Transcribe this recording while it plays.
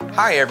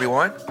Hi,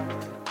 everyone.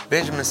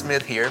 Benjamin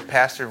Smith here,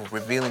 pastor of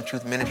Revealing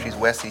Truth Ministries,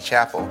 Wesley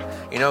Chapel.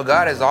 You know,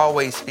 God is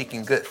always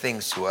speaking good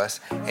things to us,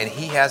 and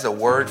He has a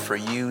word for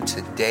you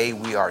today.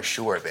 We are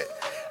sure of it.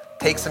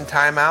 Take some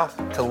time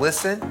out to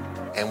listen,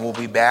 and we'll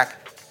be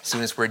back as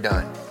soon as we're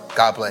done.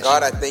 God bless you.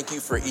 God, I thank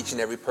you for each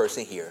and every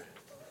person here.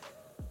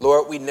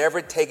 Lord, we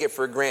never take it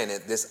for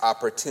granted, this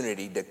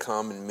opportunity to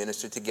come and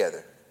minister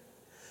together.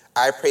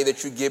 I pray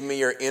that you give me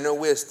your inner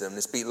wisdom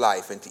to speak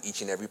life into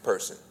each and every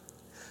person.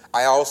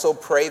 I also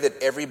pray that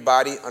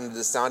everybody under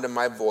the sound of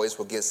my voice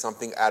will get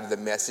something out of the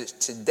message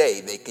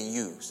today they can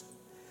use.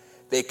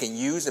 They can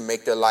use and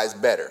make their lives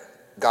better.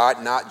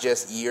 God, not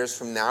just years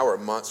from now or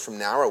months from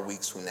now or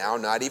weeks from now,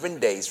 not even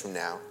days from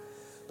now,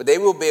 but they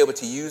will be able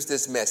to use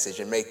this message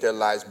and make their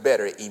lives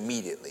better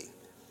immediately.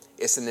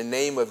 It's in the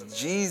name of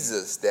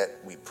Jesus that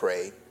we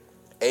pray.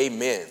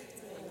 Amen.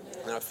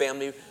 Now,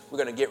 family, we're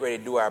going to get ready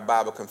to do our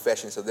Bible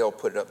confession, so they'll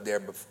put it up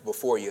there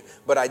before you.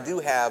 But I do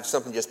have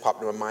something just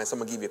popped in my mind, so I'm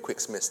going to give you a quick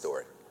Smith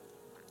story.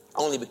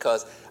 Only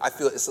because I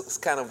feel it's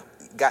kind of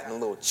gotten a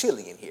little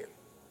chilly in here,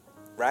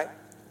 right?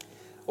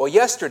 Well,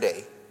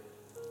 yesterday,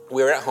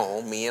 we were at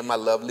home, me and my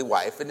lovely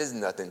wife, and there's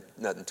nothing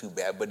too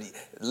bad, but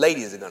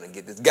ladies are going to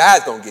get this.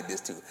 Guys going to get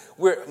this too.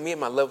 Me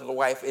and my lovely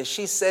wife, and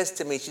she says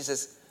to me, she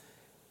says,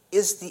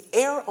 is the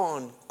air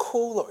on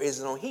cool or is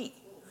it on heat?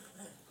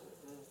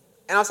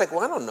 And I was like, well,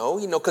 I don't know,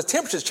 because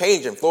temperatures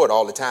change in Florida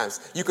all the time.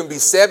 You can be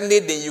 70,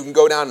 then you can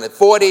go down to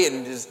 40,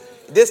 and just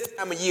this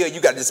time of year, you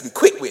got to just be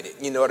quick with it,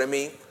 you know what I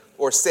mean?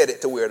 Or set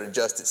it to where it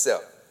adjusts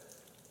itself.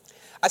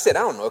 I said, I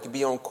don't know. It could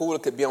be on cool,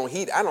 it could be on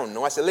heat. I don't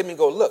know. I said, let me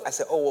go look. I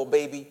said, oh, well,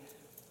 baby,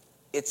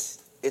 it's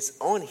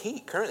on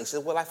heat currently. She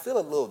said, well, I feel a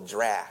little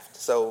draft.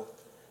 So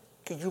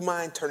could you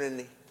mind turning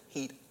the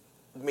heat,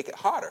 make it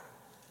hotter?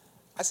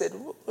 I said,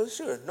 well,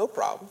 sure, no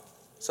problem.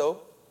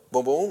 So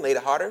boom, boom, made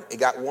it hotter.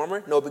 It got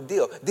warmer. No big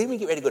deal. Then we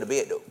get ready to go to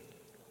bed, though.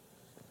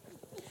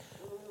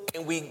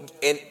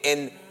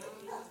 And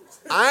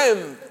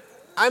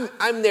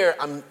I'm there.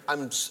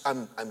 I'm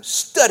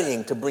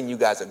studying to bring you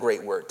guys a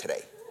great word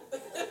today.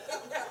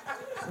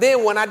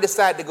 Then when I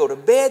decide to go to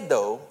bed,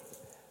 though,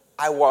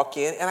 I walk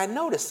in and I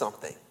notice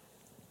something.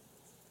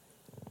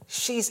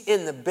 She's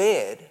in the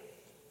bed,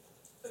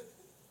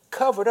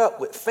 covered up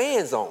with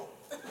fans on.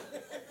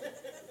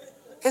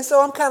 And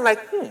so I'm kind of like,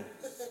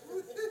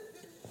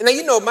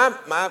 Now,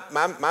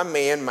 my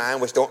man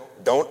mind, which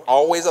don't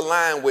always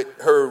align with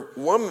her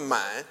woman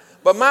mind,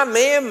 but my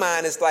man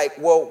mind is like,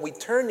 well, we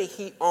turn the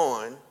heat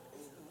on,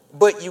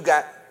 but you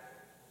got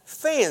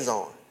fans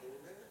on.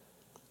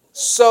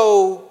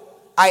 So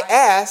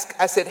I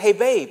said, hey,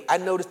 babe, I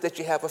noticed that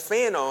you have a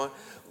fan on.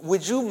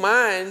 Would you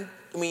mind,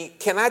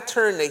 can I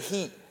turn the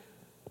heat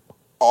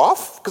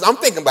off? Because I'm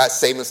thinking about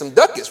saving some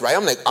ducats, right?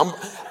 I'm like,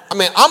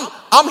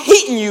 I'm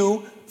heating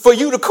you for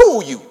you to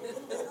cool you,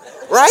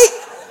 right?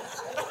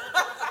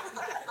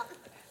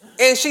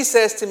 And she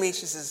says to me,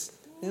 she says,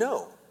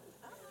 no.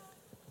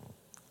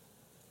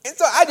 And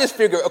so I just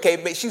figured,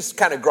 okay, she's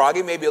kind of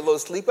groggy, maybe a little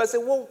sleepy. I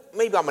said, well,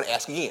 maybe I'm going to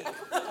ask again.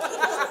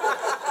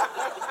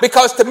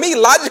 Because to me,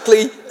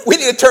 logically, we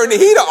need to turn the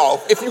heater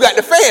off if you got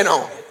the fan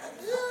on.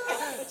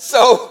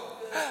 So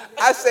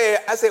I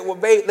said, well,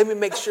 babe, let me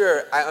make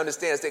sure I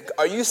understand. I said,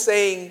 are you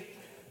saying,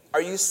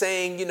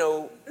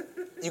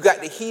 you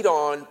got the heat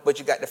on, but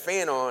you got the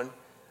fan on?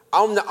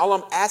 All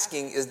I'm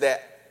asking is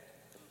that,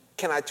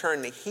 can I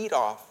turn the heat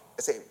off?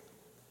 I say,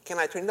 can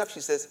I turn it up?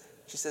 She says,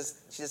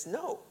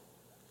 no.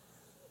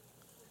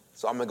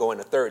 So I'm going to go in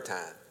the third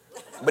time.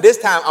 But this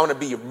time, I want to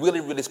be really,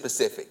 really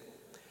specific.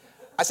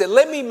 I said,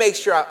 let me make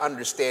sure I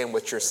understand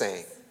what you're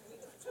saying.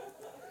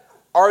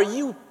 Are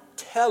you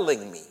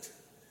telling me,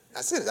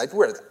 I said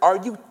it, are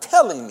you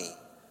telling me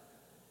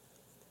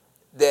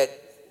that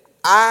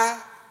I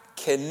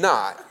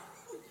cannot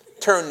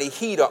turn the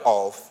heater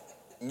off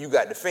and you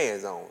got the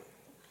fans on?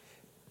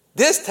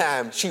 This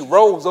time, she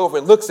rolls over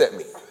and looks at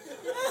me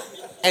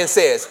and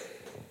says,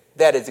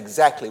 that is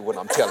exactly what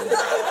I'm telling you.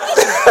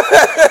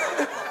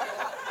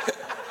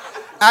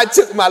 I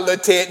took my little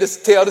tail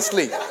to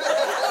sleep.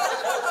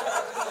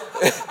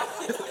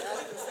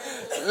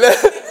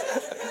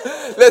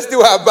 Let's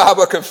do our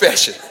Bible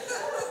confession.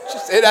 She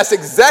said, that's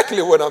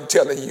exactly what I'm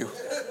telling you.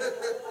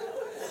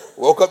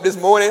 Woke up this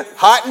morning,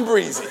 hot and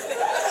breezy.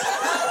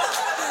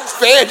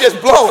 Fan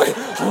just blowing.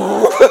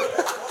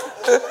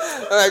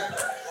 Like,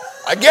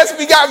 I guess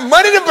we got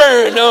money to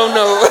burn.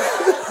 No.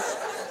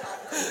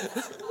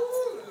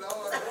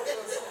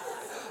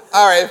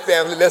 All right,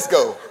 family, let's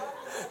go.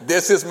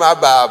 This is my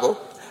Bible.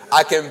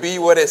 I can be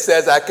what it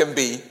says I can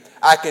be.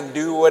 I can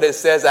do what it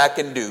says I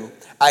can do.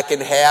 I can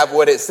have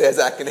what it says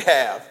I can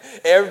have.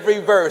 Every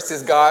verse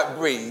is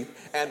God-breathed,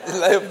 and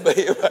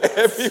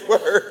every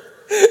word,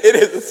 it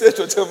is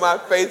essential to my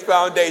faith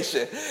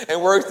foundation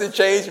and works to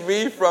change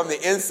me from the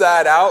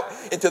inside out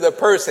into the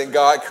person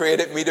God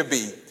created me to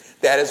be.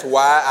 That is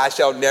why I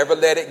shall never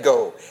let it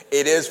go.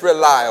 It is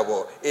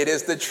reliable. It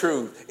is the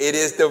truth. It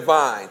is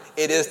divine.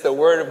 It is the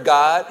word of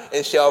God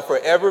and shall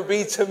forever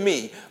be to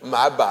me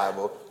my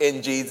Bible.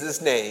 In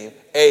Jesus' name,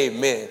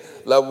 amen.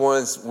 Loved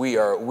ones, we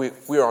are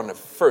on the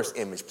first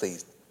image,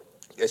 please.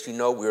 As you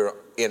know, we're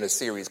in a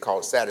series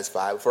called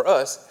Satisfied. For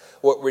us,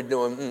 what we're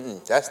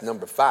doing, that's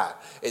number 5.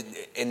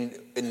 In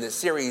the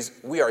series,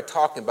 we are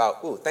talking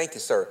about, thank you,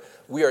 sir.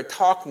 We are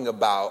talking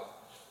about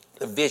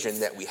the vision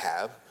that we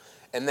have.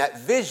 And that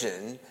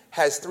vision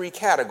has 3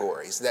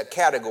 categories. That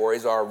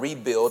categories are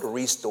rebuild,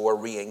 restore,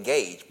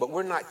 re-engage. But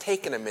we're not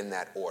taking them in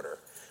that order.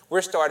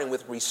 We're starting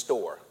with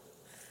restore.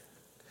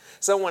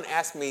 Someone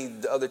asked me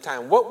the other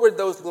time, what were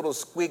those little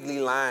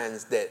squiggly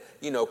lines that,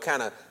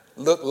 kind of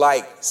look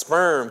like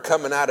sperm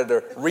coming out of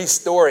the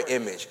restore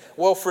image?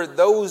 Well, for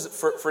those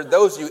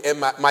of you, and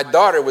my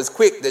daughter was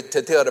quick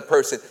to tell the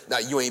person, now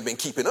you ain't been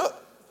keeping up.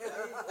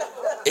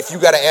 If you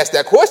got to ask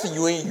that question,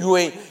 you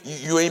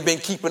ain't been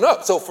keeping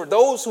up. So for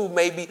those who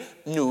may be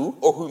new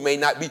or who may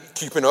not be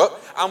keeping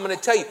up, I'm going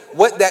to tell you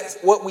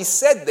what we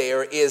said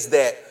there is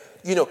that,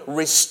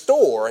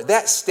 restore,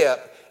 that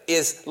step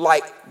is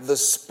like the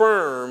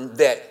sperm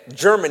that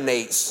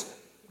germinates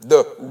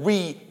the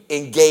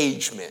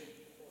re-engagement.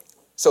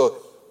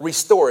 So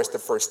restore is the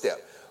first step.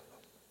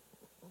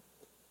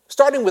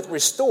 Starting with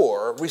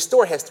restore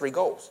has 3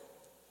 goals.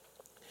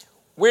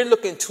 We're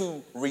looking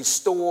to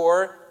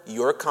restore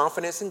your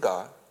confidence in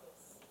God,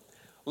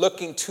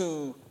 looking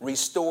to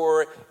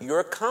restore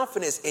your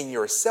confidence in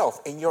yourself,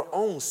 in your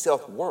own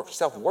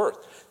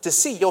self-worth, to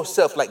see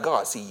yourself like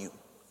God see you.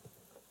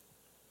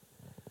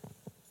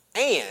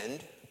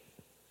 And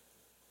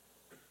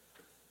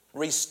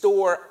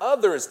restore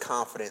others'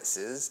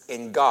 confidences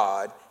in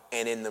God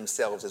and in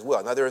themselves as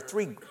well. Now, there are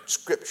 3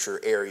 scripture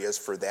areas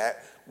for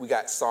that. We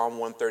got Psalm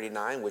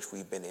 139, which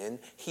we've been in,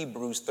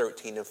 Hebrews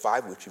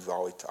 13:5, which we've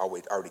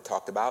already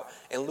talked about,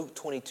 and Luke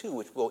 22,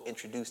 which we'll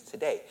introduce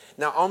today.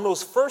 Now, on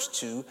those first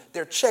 2,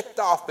 they're checked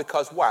off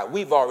because why?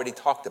 We've already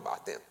talked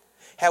about them.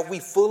 Have we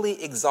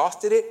fully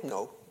exhausted it?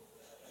 No.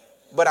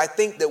 But I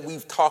think that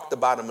we've talked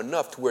about them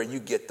enough to where you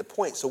get the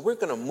point. So we're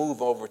going to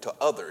move over to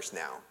others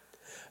now.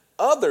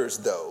 Others,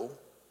 though,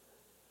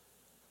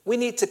 we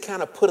need to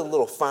kind of put a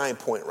little fine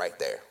point right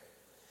there.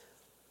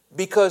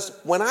 Because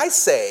when I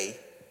say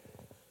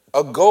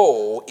a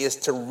goal is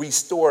to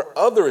restore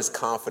others'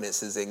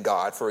 confidences in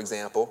God, for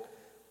example,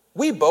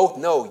 we both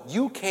know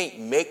you can't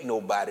make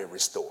nobody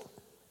restore.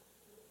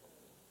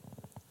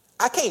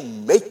 I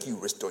can't make you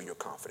restore your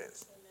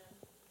confidence.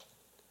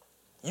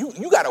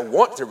 You got to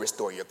want to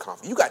restore your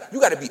confidence. You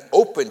got to be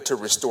open to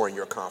restoring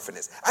your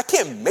confidence. I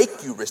can't make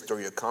you restore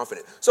your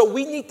confidence. So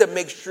we need to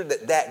make sure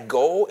that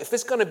goal, if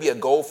it's going to be a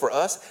goal for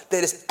us,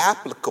 that it's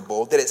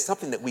applicable, that it's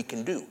something that we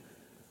can do.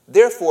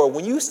 Therefore,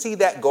 when you see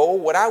that goal,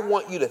 what I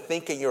want you to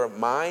think in your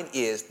mind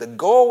is the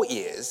goal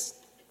is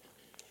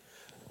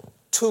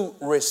to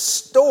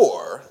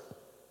restore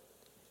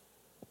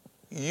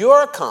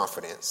your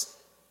confidence,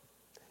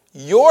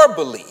 your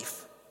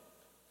belief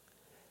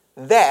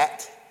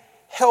that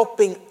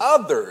helping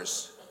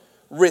others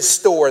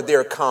restore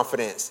their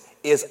confidence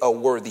is a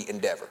worthy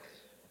endeavor.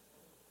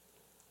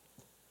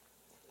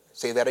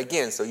 Say that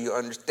again so you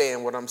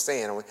understand what I'm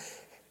saying.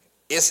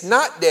 It's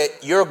not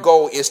that your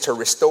goal is to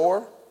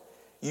restore.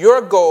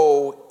 Your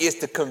goal is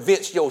to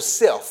convince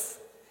yourself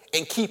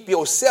and keep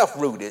yourself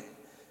rooted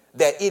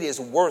that it is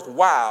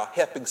worthwhile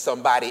helping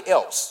somebody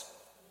else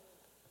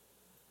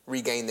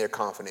regain their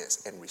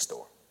confidence and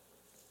restore.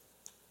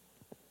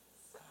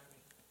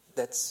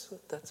 That's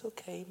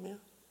okay, man.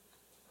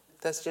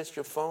 That's just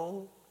your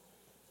phone.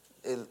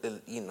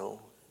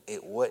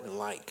 It wasn't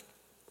like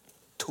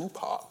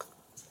Tupac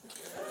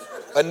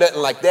or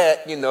nothing like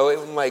that. It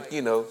wasn't like,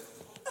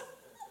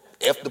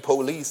 F the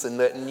police or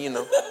nothing,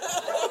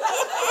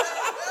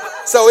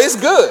 So it's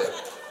good.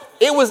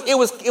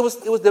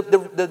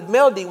 The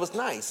melody was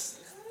nice.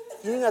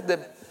 You didn't have to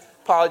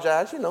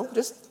apologize,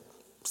 just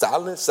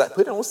silence,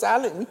 put it on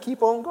silent and we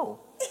keep on going.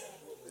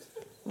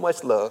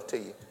 Much love to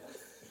you.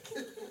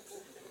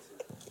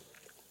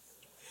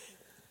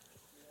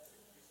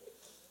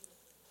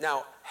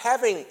 Now,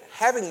 having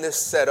this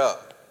set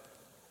up,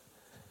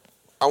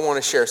 I want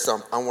to share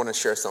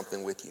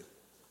something with you.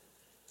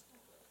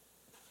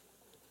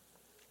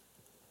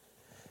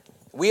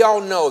 We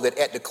all know that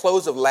at the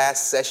close of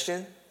last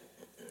session,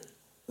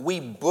 we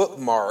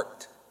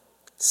bookmarked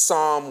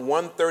Psalm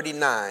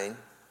 139,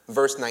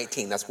 verse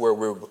 19. That's where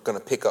we're going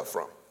to pick up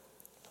from.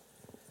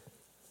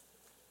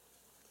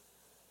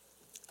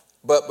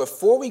 But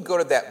before we go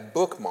to that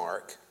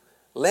bookmark,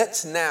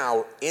 let's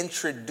now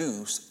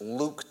introduce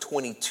Luke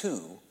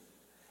 22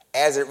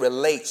 as it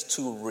relates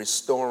to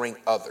restoring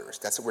others.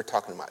 That's what we're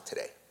talking about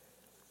today.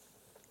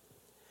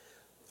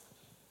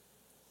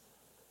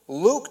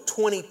 Luke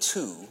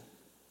 22,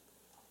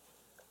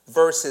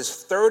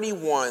 verses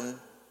 31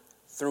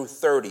 through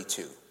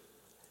 32.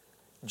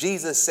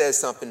 Jesus says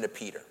something to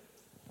Peter.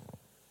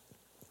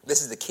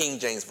 This is the King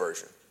James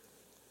Version.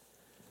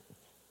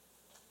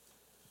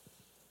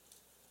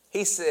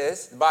 He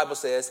says, the Bible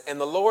says,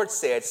 and the Lord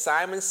said,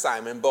 Simon,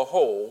 Simon,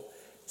 behold,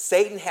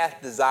 Satan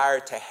hath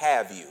desired to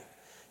have you.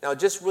 Now,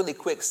 just really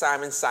quick,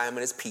 Simon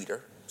is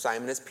Peter.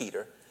 Simon is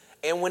Peter.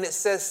 And when it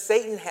says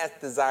Satan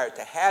hath desired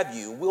to have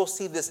you, we'll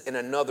see this in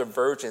another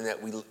version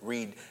that we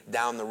read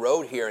down the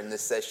road here in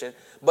this session.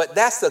 But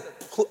that's a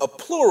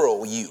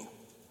plural you.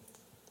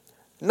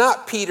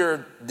 Not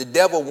Peter, the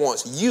devil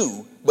wants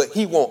you, but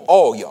he wants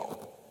all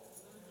y'all.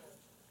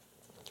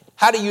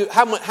 How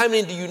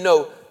many do you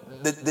know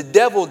the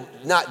devil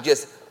not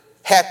just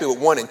happy with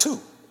 1 and 2?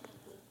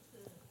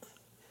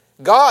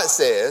 God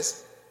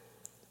says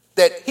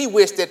that he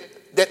wished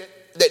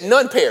that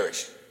none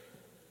perish.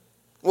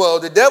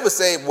 Well, the devil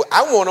said, well,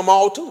 I want them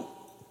all too.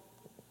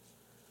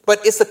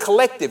 But it's a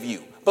collective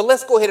you. But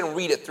let's go ahead and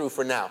read it through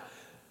for now.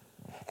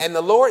 And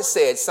the Lord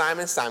said,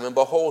 Simon, Simon,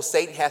 behold,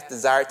 Satan hath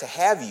desired to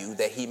have you,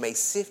 that he may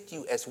sift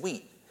you as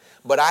wheat.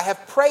 But I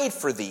have prayed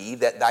for thee,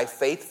 that thy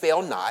faith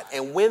fail not.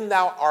 And when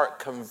thou art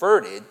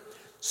converted,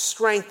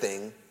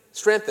 strengthen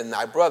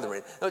thy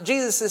brethren. Now,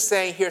 Jesus is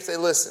saying here, say,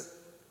 listen,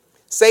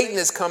 Satan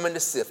is coming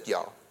to sift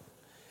y'all.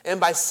 And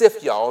by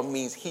sift y'all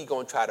means he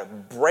going to try to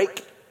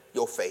break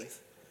your faith.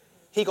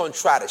 He going to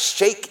try to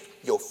shake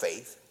your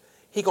faith.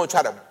 He going to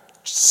try to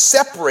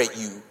separate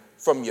you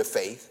from your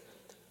faith.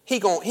 He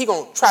going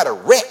to try to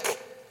wreck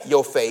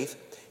your faith.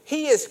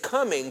 He is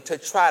coming to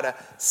try to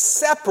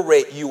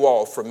separate you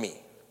all from me.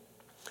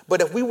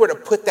 But if we were to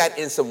put that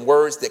in some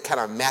words that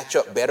kind of match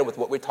up better with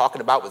what we're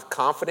talking about with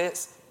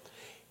confidence,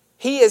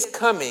 he is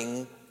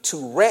coming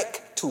to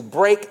wreck, to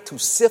break, to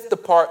sift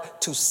apart,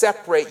 to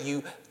separate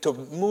you, to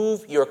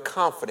move your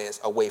confidence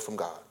away from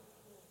God.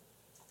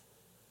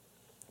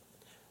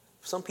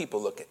 Some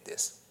people look at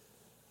this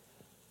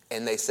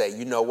and they say,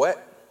 you know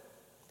what?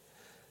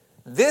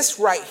 This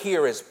right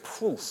here is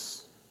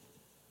proof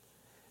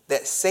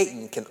that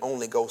can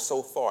only go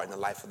so far in the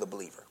life of the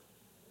believer.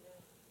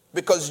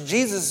 Because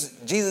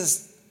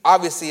Jesus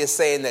obviously is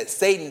saying that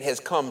Satan has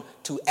come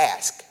to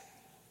ask.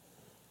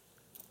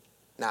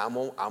 Now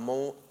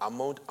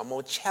I'm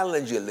gonna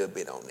challenge you a little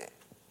bit on that.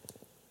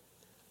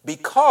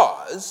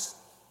 Because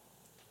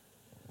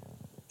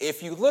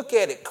if you look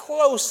at it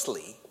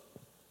closely,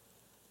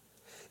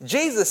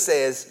 Jesus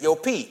says, yo,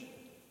 Pete,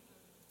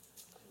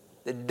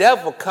 the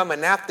devil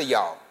coming after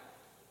y'all.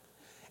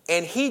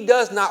 And he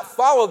does not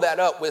follow that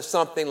up with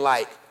something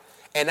like,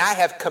 and I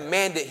have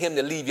commanded him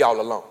to leave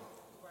y'all alone.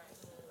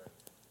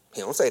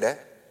 He don't say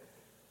that.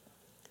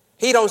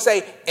 He don't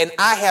say, and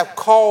I have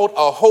called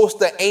a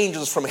host of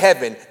angels from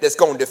heaven that's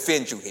going to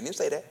defend you. He didn't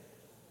say that.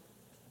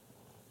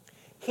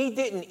 He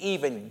didn't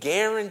even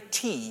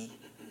guarantee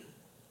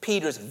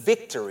Peter's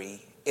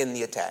victory in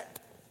the attack.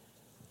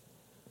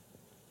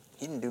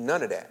 He didn't do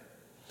none of that.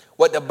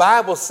 What the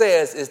Bible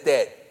says is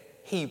that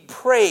he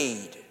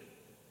prayed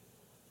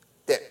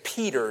that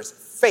Peter's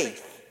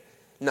faith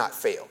not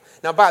fail.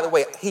 Now, by the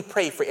way, he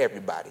prayed for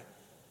everybody,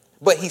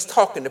 but he's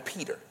talking to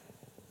Peter,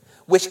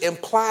 which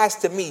implies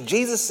to me,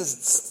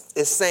 Jesus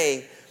is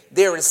saying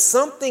there is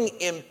something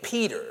in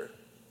Peter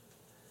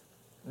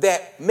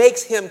that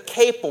makes him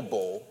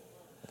capable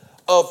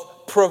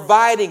of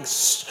providing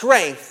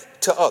strength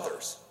to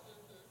others.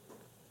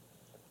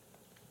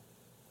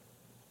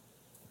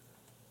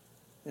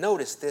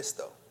 Notice this,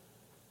 though.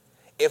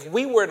 If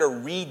we were to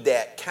read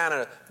that kind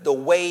of the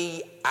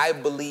way I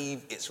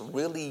believe it's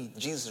really,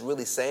 Jesus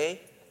really saying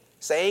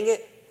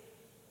it,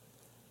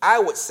 I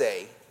would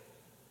say,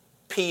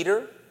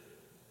 Peter,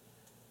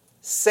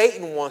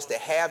 Satan wants to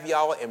have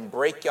y'all and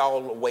break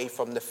y'all away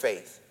from the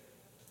faith.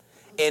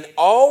 And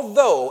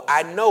although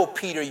I know,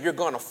 Peter, you're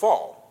going to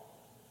fall,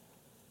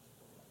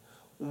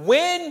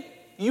 when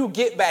you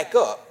get back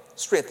up,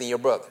 strengthen your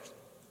brothers.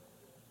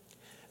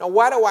 Now,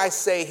 why do I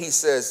say he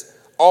says,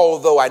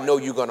 although I know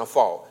you're going to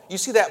fall? You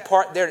see that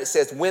part there that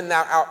says, when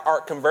thou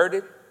art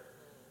converted?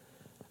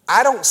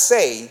 I don't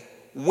say,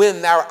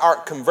 when thou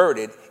art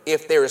converted,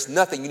 if there is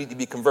nothing you need to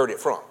be converted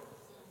from.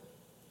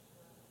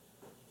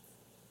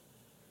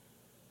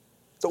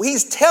 So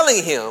he's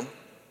telling him,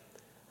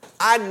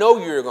 I know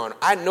you're going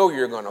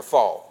to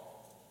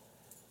fall.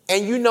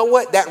 And you know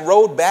what? That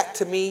road back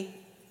to me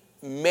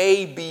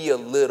may be a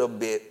little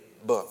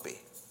bit bumpy.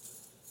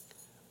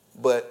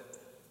 But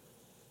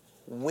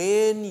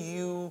when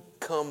you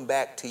come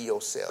back to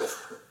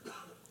yourself,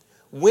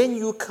 when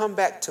you come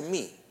back to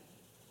me,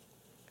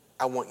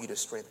 I want you to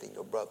strengthen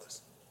your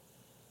brothers.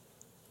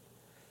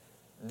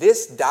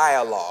 This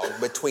dialogue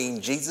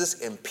between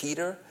Jesus and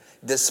Peter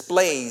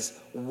displays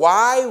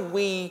why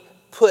we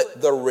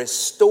put the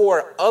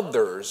restore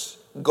others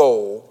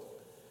goal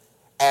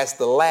as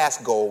the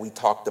last goal we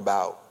talked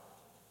about,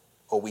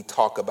 or we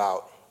talk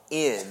about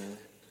in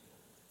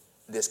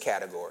this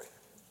category.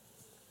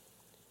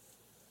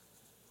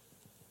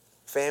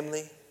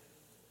 Family,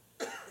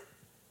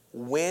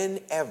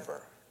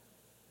 whenever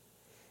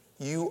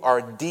you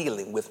are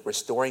dealing with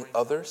restoring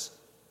others,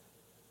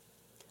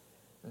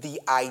 the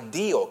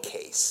ideal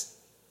case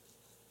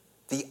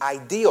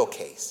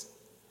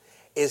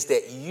is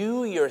that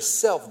you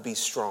yourself be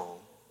strong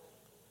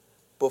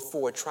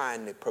before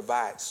trying to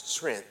provide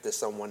strength to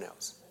someone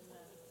else.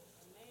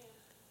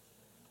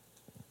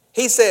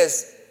 He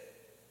says,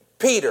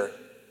 Peter,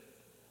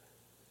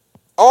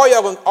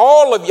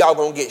 all of y'all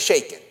gonna get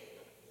shaken.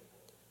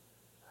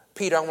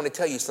 Peter, I want to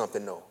tell you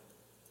something though.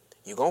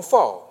 You're gonna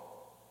fall.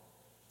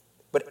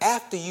 But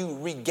after you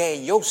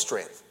regain your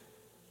strength,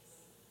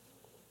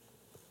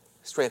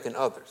 strengthen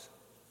others.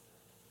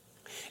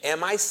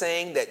 Am I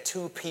saying that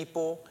two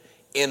people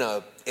in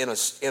a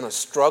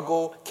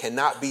struggle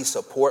cannot be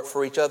support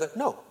for each other?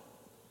 No,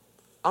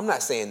 I'm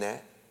not saying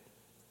that.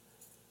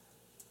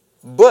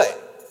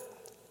 But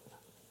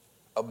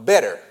a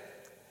better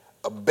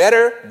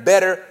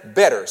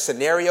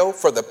scenario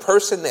for the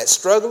person that's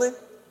struggling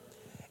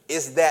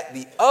is that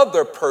the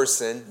other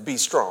person be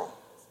strong.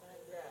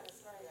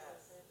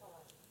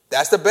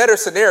 That's the better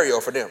scenario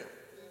for them.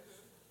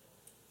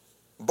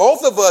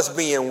 Both of us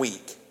being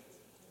weak,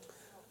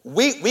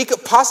 we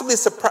could possibly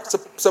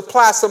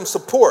supply some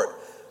support.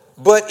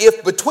 But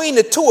if between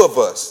the two of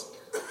us,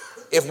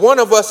 if one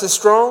of us is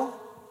strong,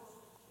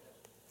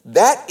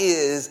 that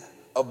is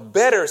a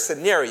better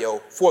scenario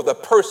for the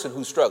person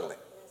who's struggling.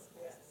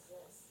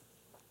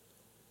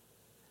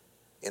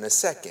 In a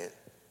second,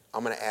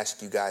 I'm going to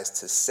ask you guys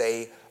to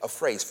say a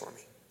phrase for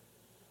me.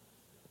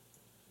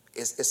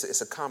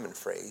 It's a common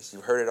phrase.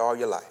 You've heard it all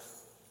your life.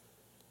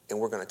 And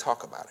we're going to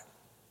talk about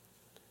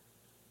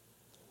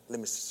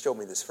it. Show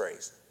me this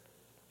phrase.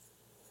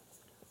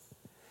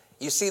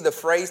 You see the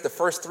phrase, the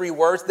first three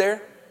words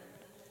there?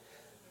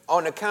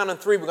 On the count of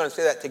three, we're going to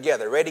say that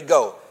together. Ready,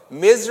 go.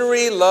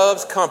 Misery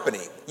loves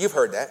company. You've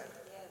heard that.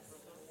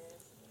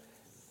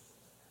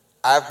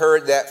 I've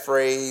heard that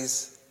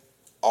phrase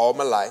all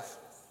my life.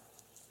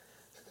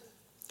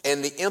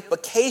 And the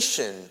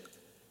implication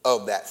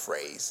of that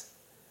phrase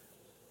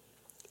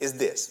is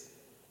this.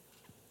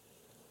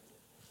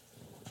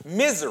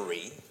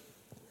 Misery,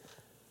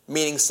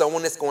 meaning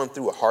someone that's going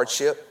through a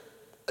hardship,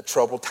 a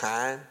troubled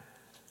time,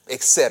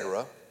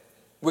 etc.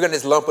 We're going to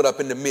just lump it up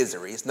into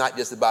misery. It's not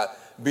just about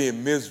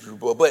being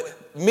miserable, but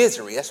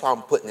misery. That's why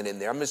I'm putting it in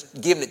there. I'm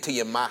just giving it to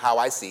you how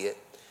I see it.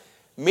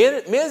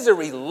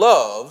 Misery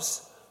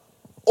loves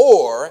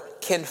or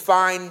can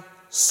find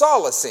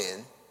solace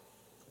in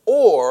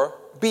or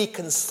be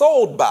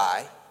consoled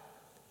by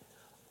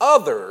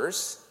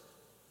others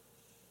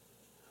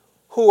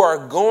who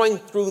are going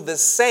through the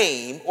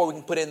same, or we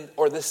can put in,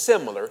 or the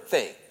similar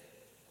thing.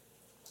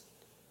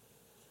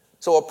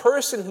 So a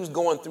person who's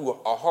going through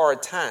a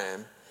hard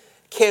time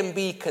can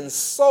be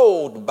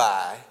consoled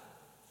by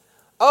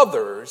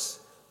others,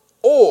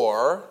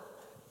 or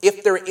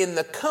if they're in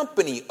the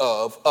company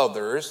of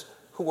others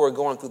who are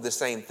going through the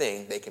same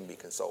thing, they can be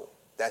consoled.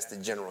 That's the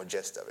general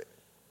gist of it.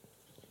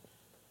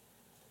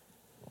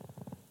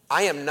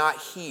 I am not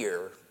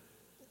here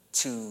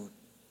to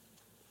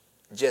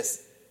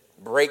just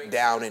break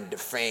down and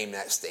defame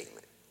that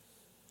statement.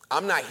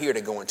 I'm not here to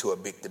go into a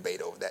big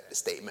debate over that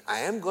statement.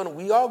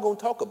 We all going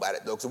to talk about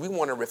it though, because we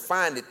want to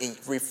refine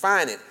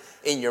it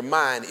in your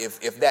mind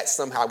if that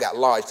somehow got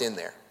lodged in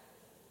there.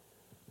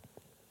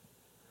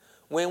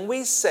 When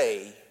we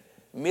say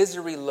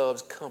misery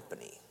loves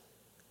company,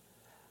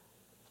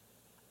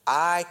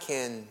 I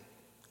can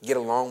get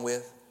along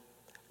with,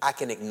 I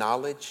can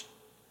acknowledge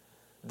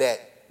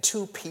that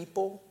two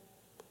people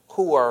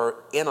who are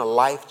in a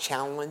life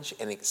challenge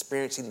and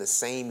experiencing the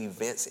same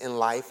events in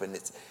life and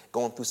it's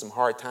going through some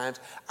hard times,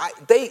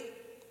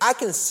 I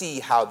can see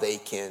how they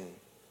can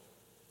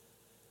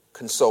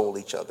console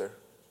each other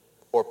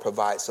or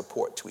provide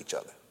support to each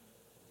other.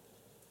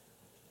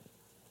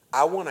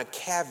 I want to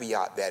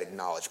caveat that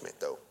acknowledgement,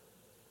 though.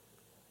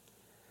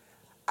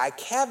 I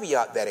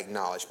caveat that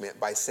acknowledgement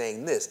by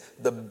saying this: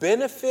 the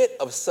benefit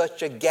of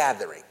such a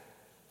gathering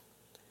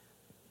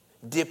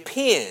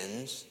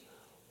depends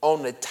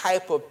on the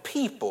type of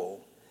people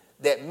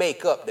that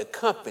make up the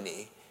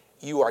company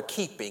you are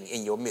keeping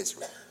in your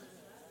misery.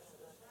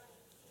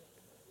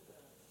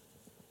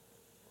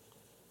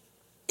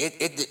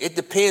 It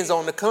depends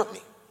on the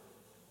company.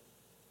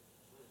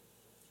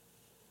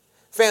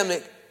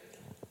 Family,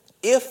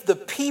 if the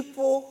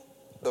people,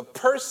 the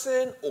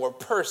person or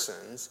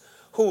persons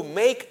who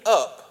make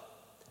up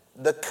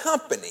the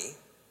company,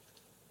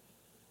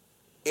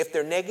 if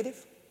they're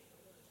negative,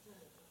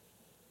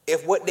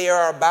 if what they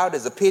are about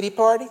is a pity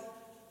party,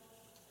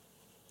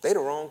 they're the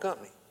wrong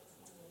company.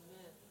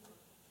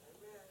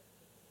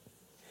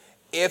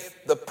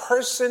 If the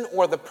person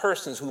or the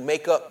persons who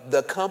make up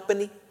the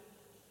company,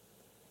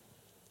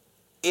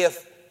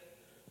 if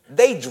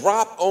they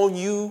drop on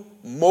you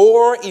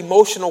more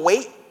emotional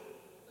weight,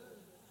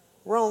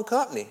 wrong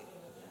company.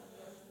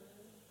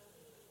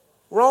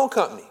 Wrong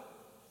company.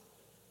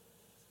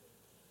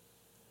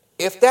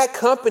 If that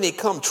company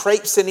come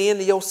traipsing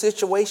into your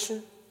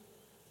situation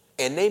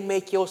and they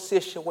make your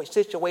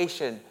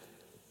situation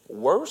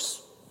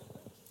worse,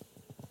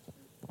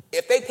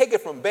 if they take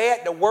it from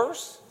bad to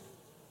worse,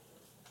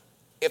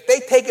 if they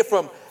take it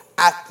from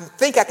I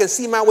think I can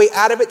see my way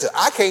out of it to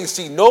I can't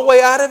see no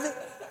way out of it,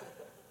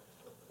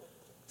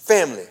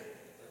 family,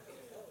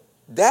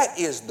 that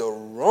is the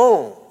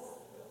wrong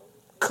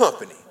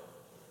company.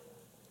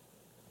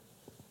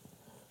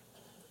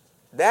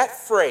 That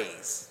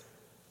phrase,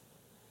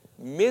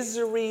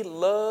 Misery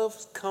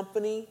loves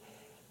company.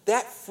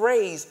 That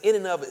phrase in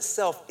and of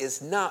itself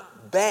is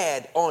not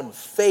bad on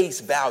face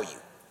value.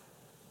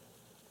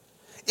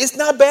 It's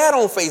not bad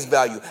on face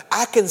value.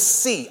 I can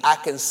see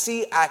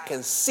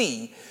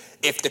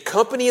if the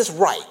company is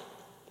right,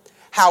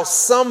 how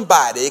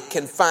somebody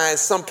can find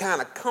some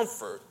kind of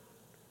comfort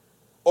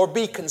or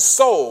be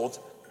consoled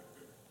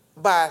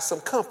by some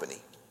company.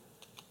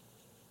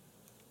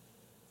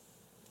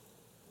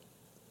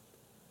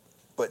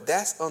 But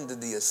that's under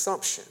the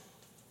assumption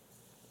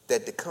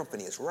that the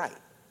company is right.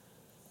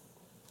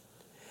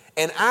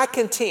 And I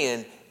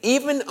contend,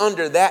 even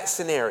under that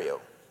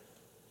scenario,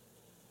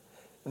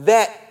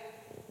 that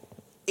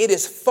it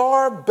is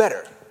far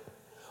better,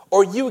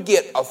 or you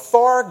get a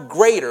far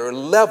greater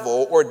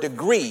level or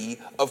degree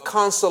of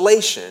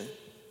consolation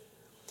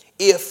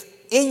if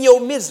in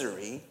your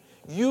misery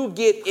you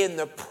get in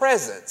the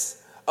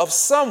presence of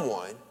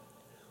someone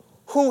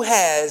who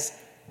has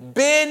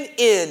been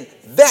in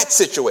that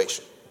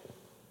situation,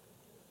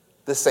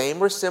 the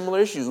same or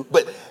similar as you,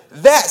 but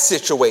that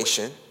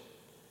situation,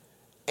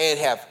 and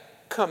have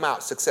come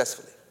out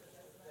successfully.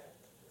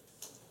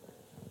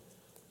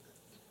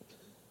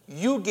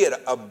 You get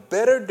a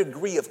better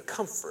degree of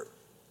comfort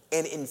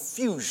and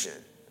infusion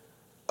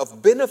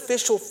of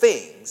beneficial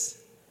things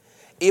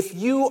if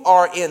you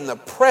are in the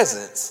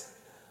presence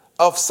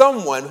of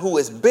someone who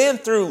has been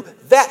through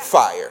that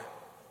fire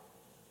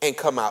and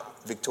come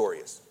out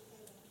victorious.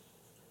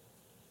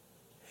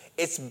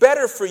 It's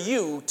better for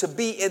you to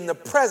be in the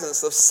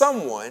presence of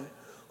someone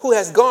who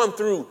has gone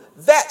through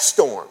that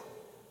storm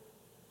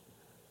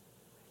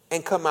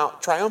and come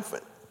out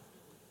triumphant.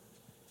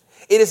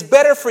 It is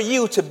better for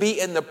you to be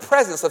in the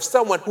presence of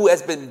someone who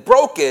has been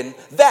broken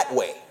that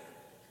way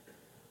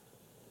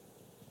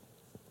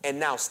and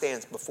now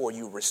stands before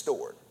you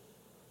restored.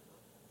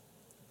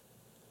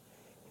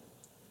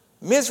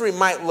 Misery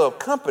might love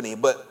company,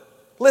 but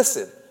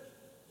listen,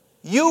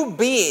 you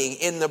being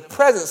in the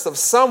presence of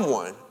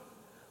someone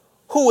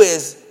who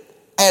is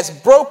as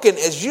broken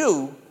as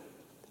you,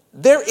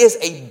 there is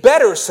a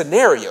better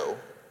scenario.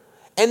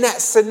 And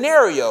that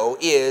scenario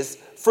is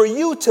for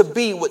you to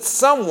be with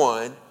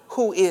someone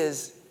who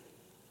is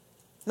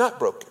not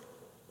broken.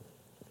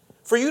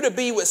 For you to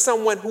be with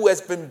someone who has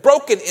been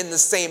broken in the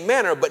same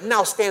manner, but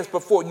now stands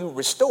before you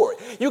restored.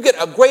 You get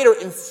a greater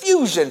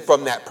infusion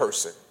from that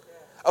person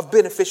of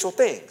beneficial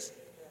things.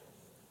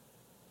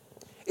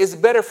 It's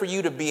better for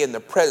you to be in the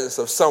presence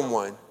of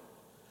someone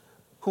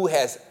who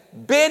has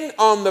been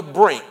on the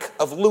brink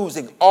of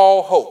losing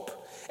all hope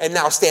and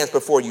now stands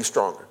before you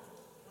stronger.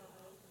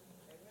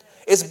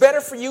 It's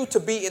better for you to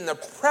be in the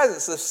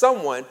presence of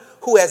someone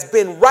who has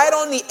been right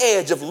on the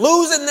edge of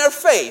losing their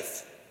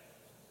faith,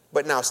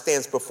 but now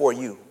stands before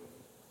you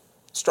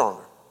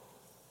stronger.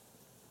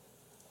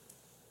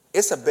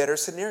 It's a better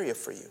scenario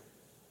for you.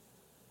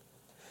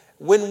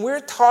 When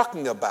we're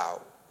talking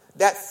about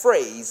that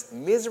phrase,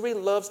 misery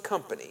loves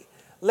company,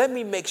 let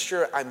me make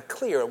sure I'm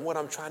clear on what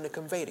I'm trying to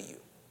convey to you.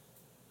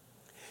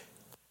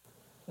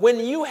 When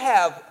you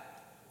have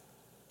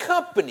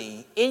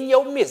company in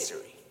your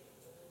misery,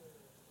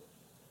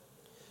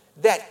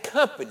 that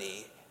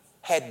company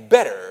had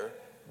better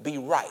be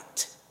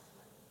right.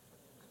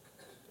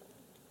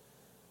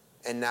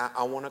 And now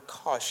I want to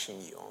caution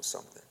you on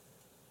something.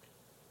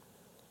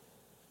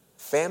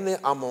 Family,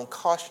 I'm going to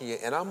caution you,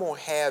 and I'm going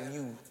to have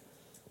you,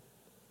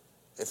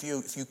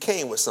 if you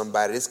came with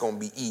somebody, it's going to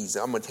be easy.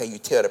 I'm going to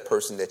tell the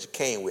person that you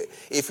came with.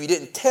 If you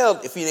didn't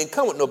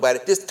come with nobody,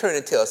 just turn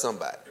and tell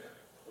somebody.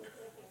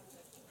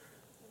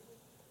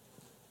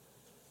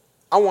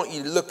 I want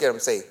you to look at them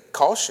and say,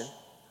 caution.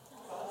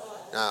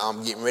 Now,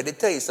 I'm getting ready to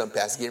tell you something,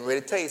 Pastor. Getting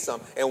ready to tell you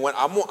something. And when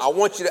I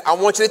want you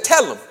to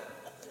tell them.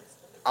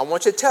 I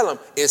want you to tell them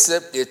it's a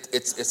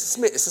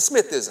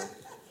Smithism,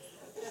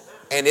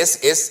 and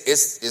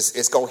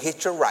it's gonna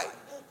hit you right.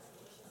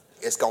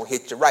 It's gonna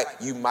hit you right.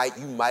 You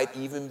might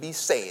even be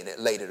saying it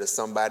later to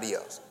somebody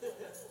else.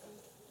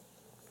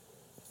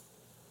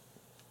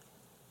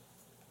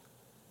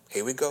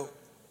 Here we go.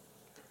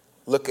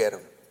 Look at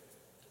them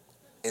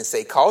and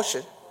say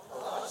caution.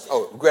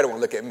 Oh, Greta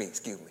won't look at me.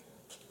 Excuse me.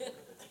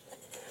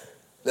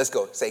 Let's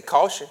go. Say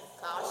caution.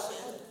 Caution.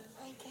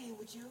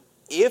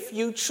 If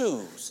you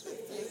choose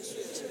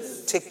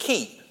to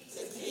keep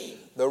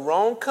the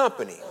wrong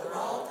company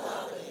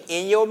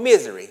in your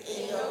misery,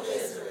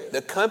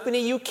 the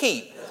company you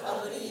keep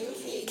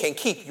can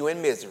keep you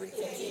in misery.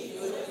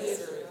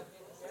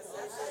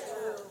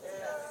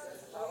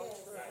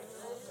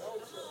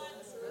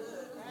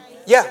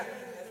 Yeah.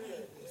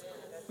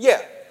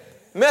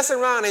 Mess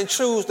around and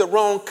choose the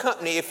wrong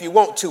company if you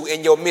want to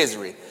in your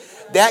misery.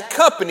 That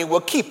company will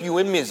keep you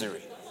in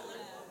misery.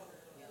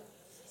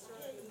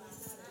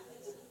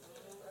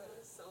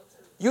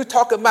 You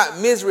talk about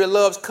misery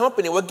loves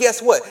company. Well,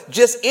 guess what?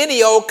 Just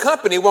any old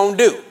company won't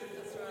do.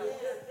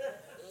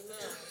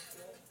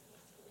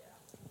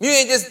 You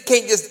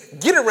can't just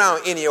get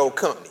around any old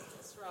company.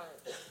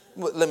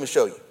 Well, let me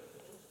show you.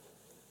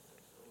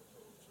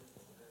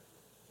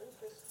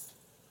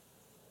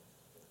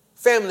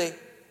 Family,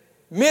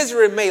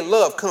 misery may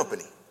love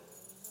company.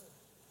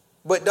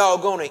 but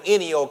doggone it,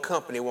 any old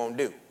company won't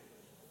do.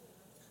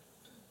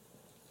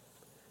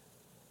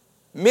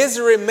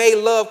 Misery may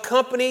love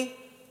company,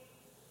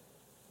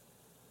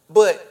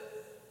 but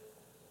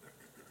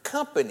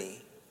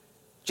company,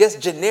 just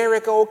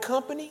generic old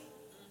company,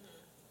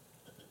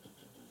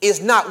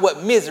 is not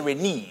what misery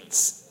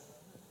needs.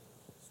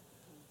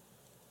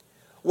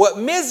 What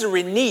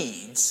misery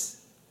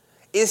needs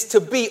is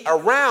to be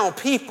around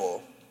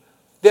people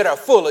that are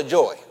full of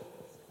joy.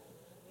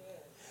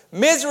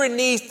 Misery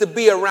needs to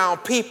be around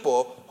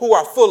people who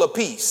are full of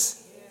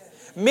peace.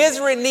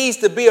 Misery needs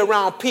to be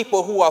around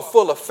people who are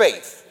full of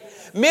faith.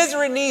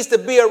 Misery needs to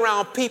be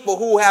around people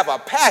who have a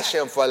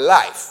passion for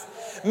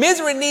life.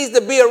 Misery needs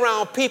to be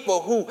around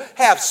people who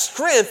have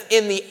strength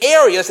in the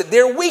areas that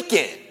they're weak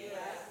in.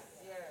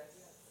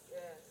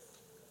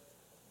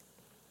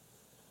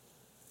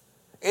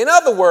 In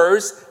other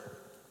words,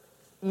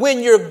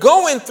 when you're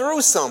going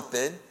through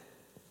something,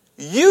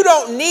 you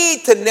don't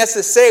need to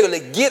necessarily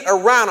get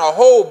around a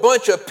whole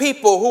bunch of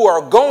people who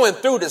are going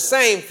through the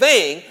same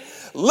thing.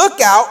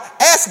 Look out,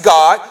 ask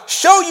God,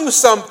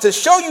 to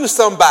show you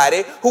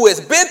somebody who has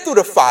been through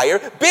the fire,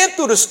 been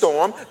through the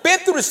storm, been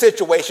through the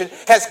situation,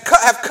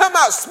 have come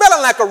out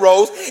smelling like a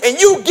rose, and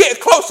you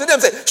get close to them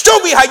and say, show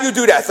me how you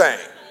do that thing.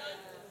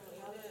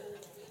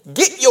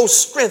 Get your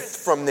strength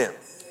from them.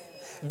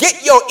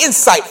 Get your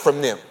insight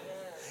from them.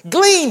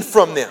 Glean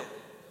from them.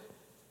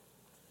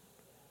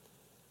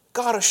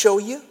 God will show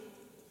you.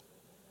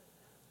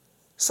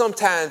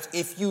 Sometimes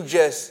if you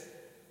just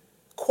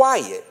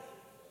quiet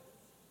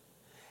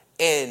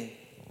and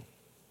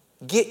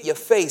get your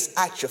face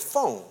out your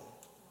phone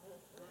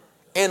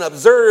and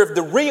observe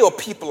the real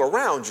people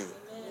around you,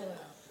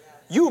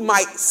 you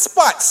might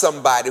spot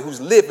somebody who's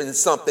living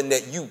something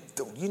that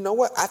you know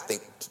what? I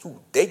think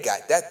they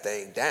got that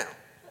thing down.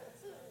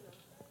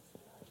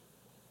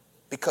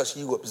 Because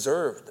you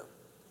observed them.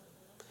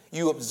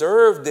 You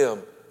observed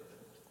them.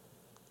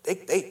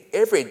 They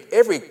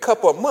every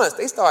couple of months,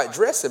 they start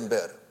dressing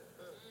better.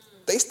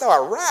 They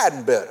start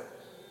riding better.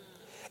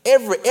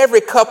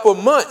 Every couple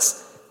of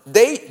months,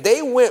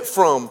 they went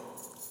from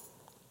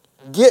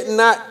getting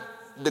out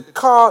the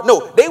car.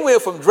 No, they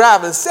went from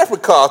driving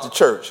separate cars to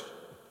church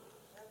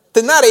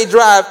to now they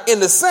drive in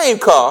the same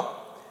car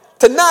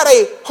to now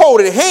they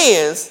holding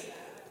hands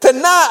to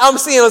now I'm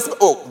seeing,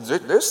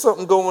 there's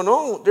something going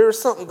on. There's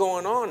something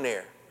going on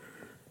there.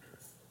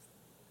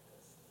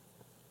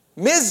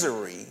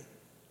 Misery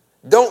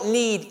don't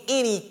need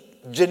any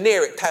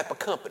generic type of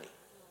company.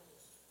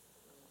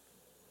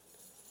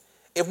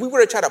 If we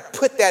were to try to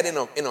put that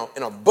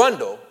in a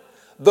bundle,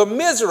 the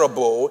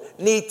miserable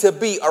need to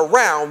be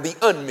around the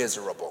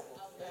unmiserable.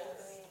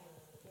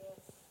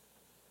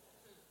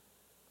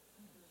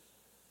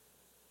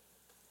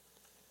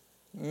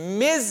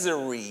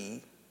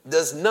 Misery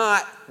does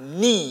not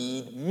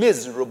need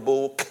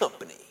miserable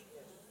company.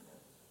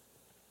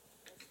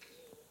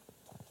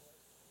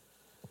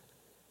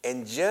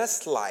 And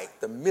just like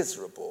the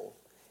miserable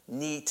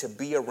need to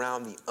be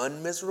around the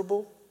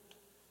unmiserable,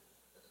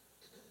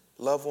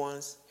 loved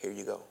ones, here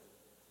you go.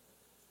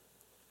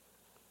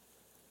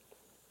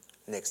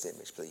 Next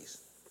image, please.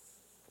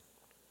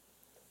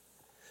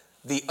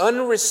 The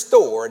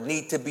unrestored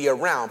need to be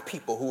around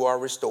people who are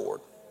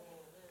restored.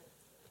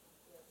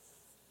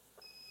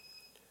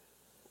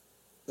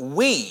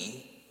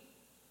 We,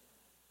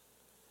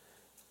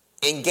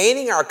 in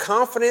gaining our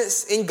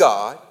confidence in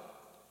God,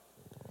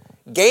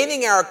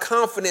 gaining our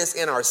confidence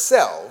in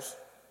ourselves,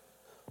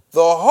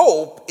 the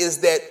hope is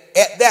that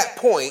at that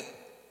point,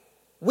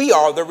 we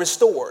are the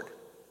restored.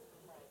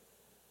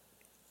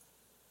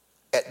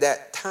 At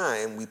that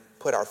time, we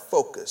put our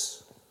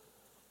focus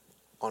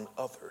on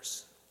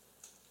others.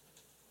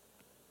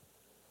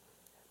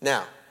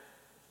 Now,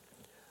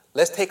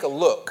 let's take a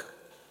look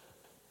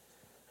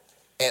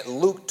at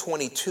Luke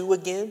 22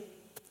 again.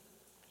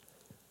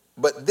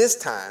 But this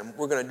time,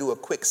 we're going to do a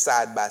quick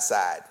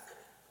side-by-side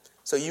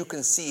so you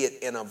can see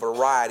it in a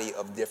variety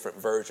of different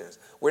versions.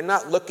 We're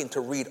not looking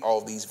to read all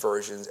these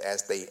versions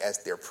as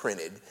they're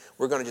printed.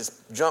 We're going to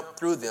just jump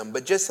through them,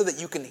 but just so that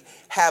you can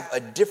have a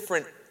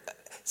different.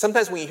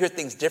 Sometimes when you hear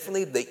things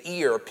differently, the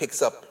ear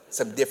picks up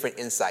some different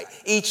insight.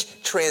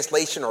 Each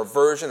translation or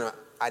version,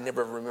 I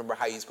never remember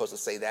how you're supposed to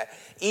say that.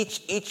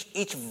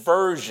 Each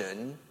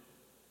version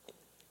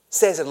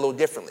says it a little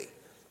differently.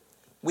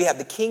 We have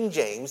the King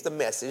James, the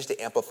Message, the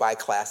Amplified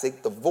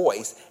Classic, the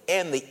Voice,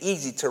 and the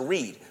Easy to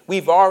Read.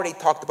 We've already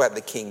talked about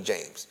the King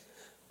James.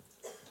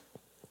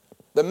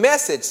 The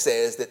Message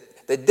says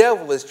that the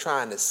devil is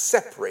trying to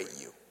separate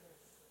you.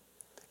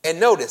 And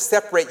notice,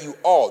 separate you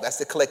all. That's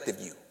the collective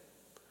you.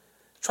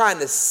 Trying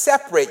to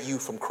separate you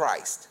from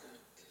Christ.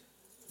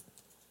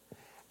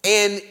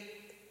 And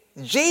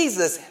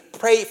Jesus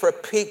prayed for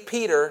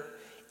Peter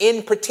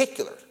in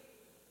particular.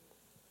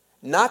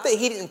 Not that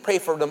he didn't pray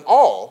for them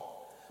all,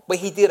 but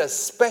he did a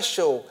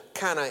special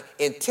kind of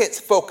intense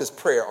focused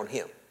prayer on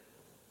him.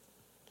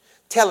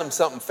 Tell him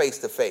something face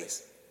to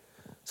face.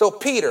 So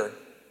Peter,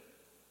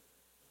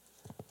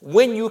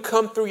 when you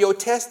come through your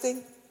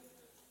testing,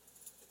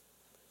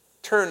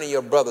 Turn to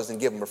your brothers and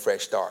give them a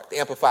fresh start. The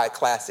Amplified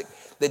Classic.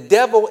 The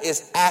devil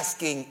is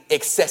asking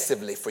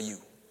excessively for you.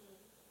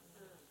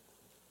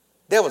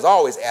 The devil's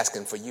always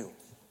asking for you.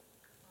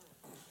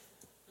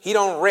 He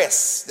don't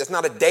rest. There's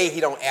not a day he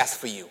don't ask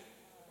for you.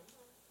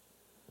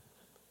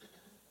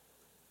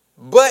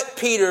 But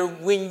Peter,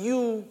 when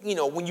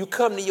you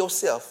come to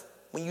yourself,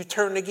 when you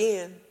turn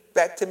again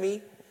back to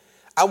me,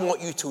 I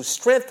want you to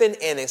strengthen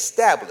and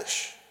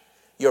establish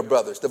your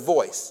brothers, the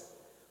voice.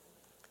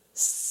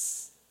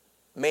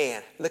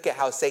 Man, look at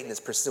how Satan is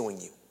pursuing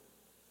you.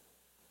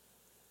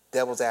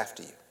 Devil's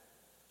after you.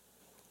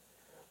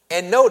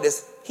 And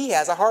notice, he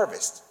has a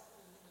harvest.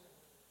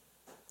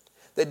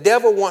 The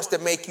devil wants to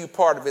make you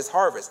part of his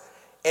harvest.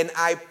 And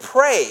I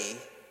pray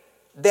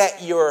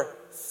that your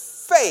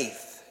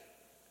faith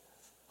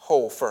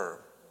hold firm.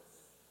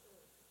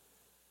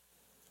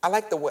 I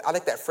like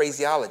that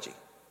phraseology.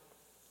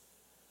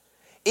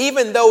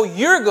 Even though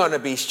you're going to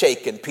be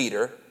shaken,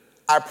 Peter,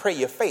 I pray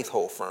your faith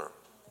hold firm.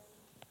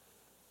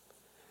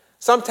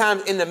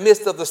 Sometimes in the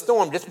midst of the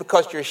storm, just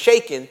because you're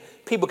shaking,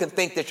 people can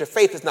think that your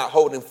faith is not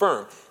holding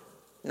firm.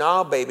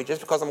 No, baby, just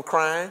because I'm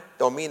crying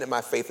don't mean that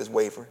my faith is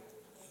wavering.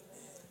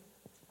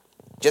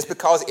 Just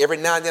because every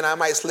now and then I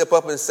might slip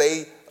up and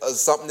say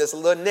something that's a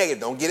little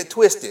negative, don't get it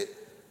twisted.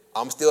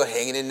 I'm still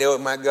hanging in there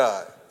with my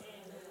God.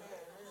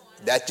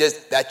 That's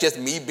just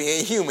me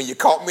being human. You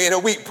caught me in a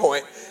weak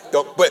point.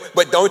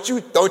 But don't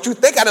you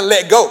think I done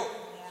let go?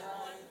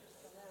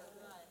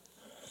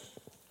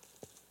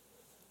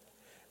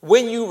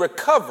 When you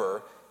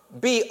recover,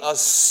 be a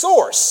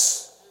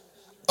source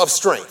of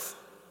strength.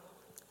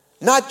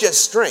 Not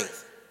just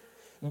strength.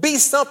 Be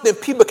something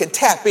people can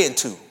tap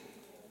into.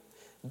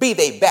 Be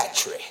they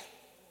battery.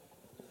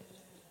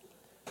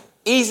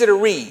 Easy to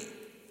read.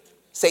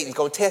 Satan's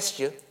going to test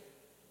you.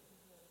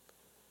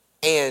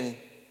 And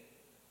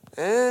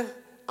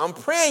I'm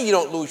praying you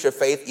don't lose your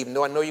faith, even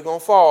though I know you're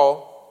going to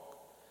fall.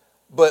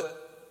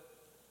 But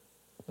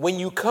when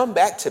you come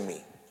back to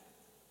me,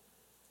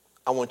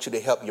 I want you to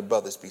help your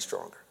brothers be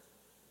stronger.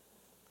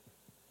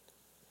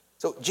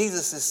 So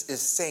Jesus is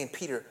saying,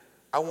 Peter,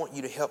 I want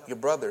you to help your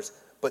brothers,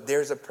 but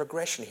there's a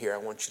progression here I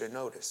want you to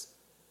notice.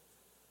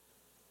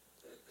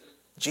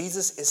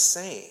 Jesus is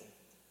saying,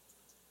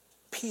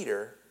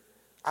 Peter,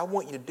 I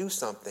want you to do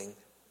something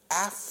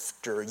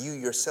after you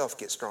yourself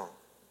get strong.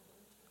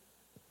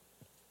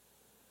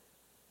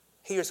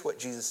 Here's what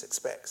Jesus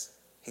expects.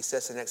 He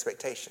sets an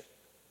expectation.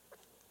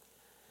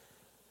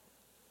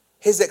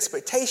 His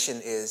expectation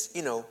is,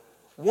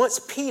 once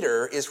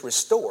Peter is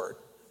restored,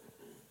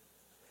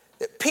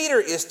 that Peter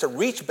is to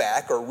reach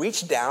back or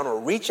reach down or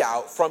reach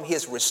out from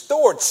his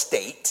restored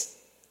state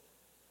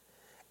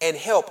and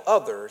help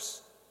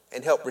others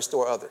and help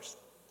restore others.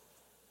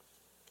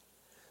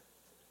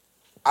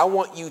 I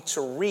want you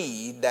to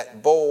read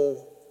that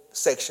bold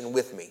section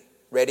with me.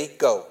 Ready?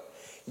 Go.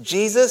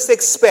 Jesus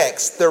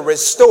expects the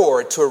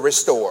restored to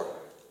restore.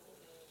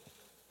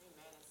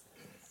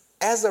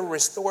 As a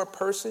restored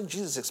person,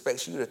 Jesus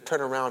expects you to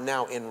turn around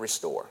now and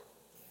restore.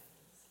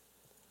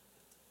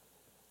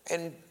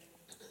 And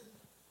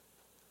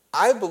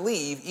I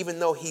believe, even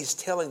though he's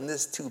telling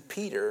this to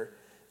Peter,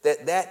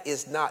 that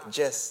is not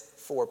just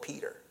for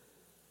Peter.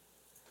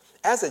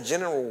 As a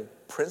general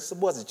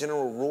principle, as a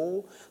general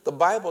rule, the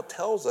Bible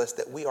tells us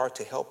that we are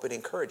to help and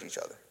encourage each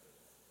other.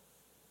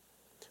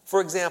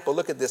 For example,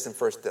 look at this in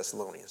 1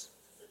 Thessalonians.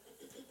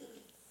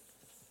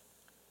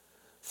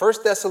 1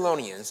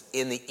 Thessalonians,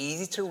 in the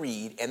easy to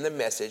read and the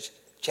Message,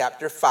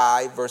 chapter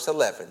 5, verse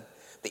 11,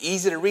 the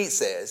easy to read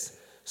says,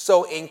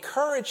 so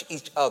encourage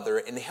each other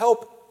and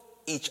help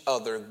each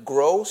other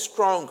grow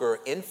stronger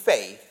in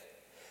faith,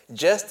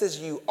 just as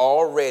you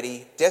are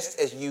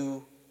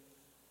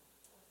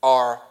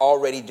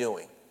already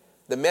doing.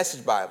 The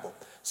Message Bible.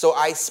 So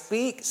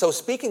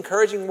speak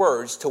encouraging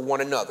words to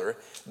one another,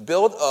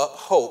 build up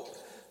hope.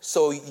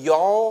 You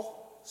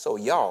all,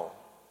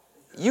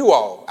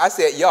 I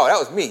said y'all, that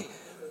was me.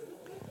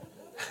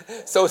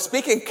 So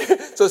speak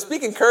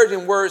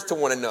encouraging words to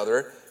one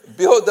another,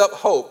 build up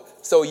hope,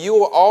 so you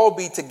will all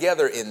be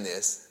together in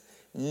this.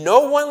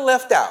 No one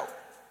left out,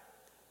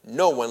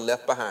 no one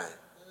left behind.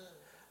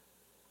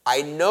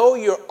 I know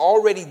you're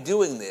already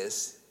doing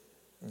this,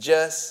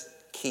 just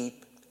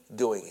keep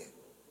doing it.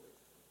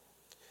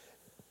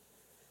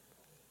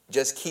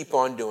 Just keep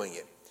on doing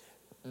it.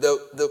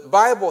 The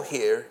Bible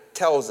here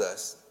tells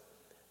us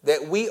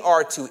that we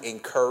are to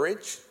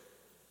encourage,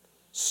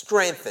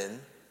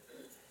 strengthen,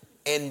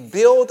 and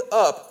build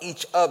up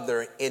each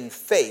other in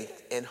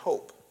faith and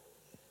hope.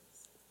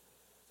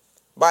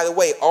 By the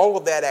way, all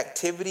of that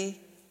activity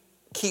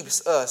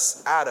keeps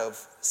us out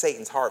of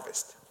Satan's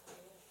harvest.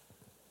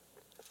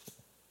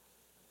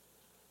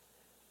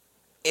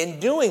 In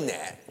doing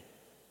that,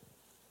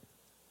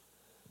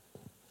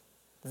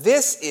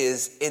 this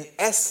is, in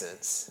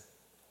essence,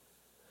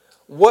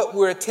 what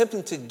we're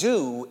attempting to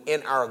do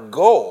in our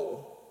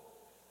goal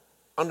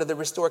under the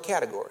restore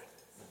category.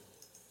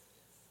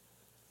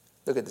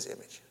 Look at this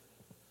image.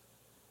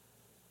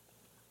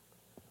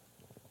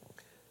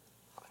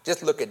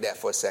 Just look at that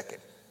for a second.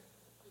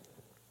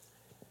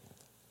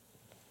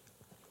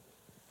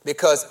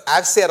 Because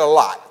I've said a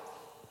lot.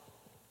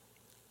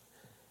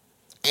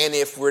 And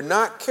if we're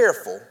not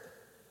careful,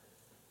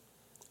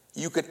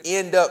 you could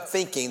end up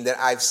thinking that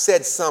I've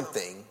said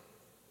something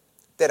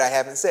that I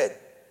haven't said.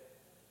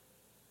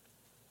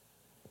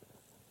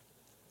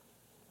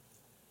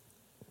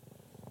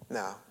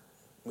 Now,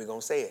 we're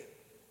going to say it.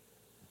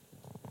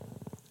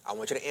 I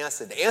want you to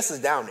answer. The answer's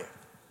down there.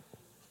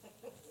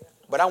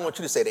 But I want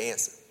you to say the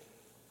answer.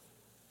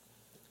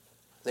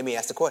 Let me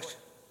ask the question.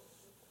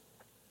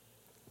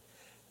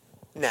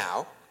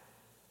 Now,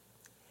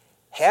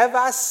 have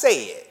I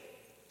said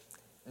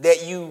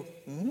that you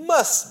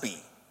must be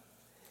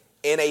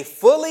in a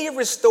fully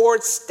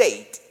restored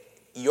state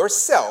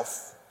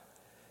yourself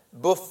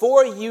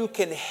before you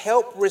can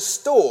help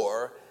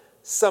restore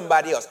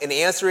somebody else? And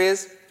the answer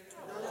is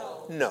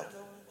no.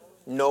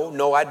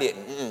 No, I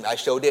didn't. I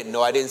sure didn't.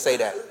 No, I didn't say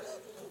that.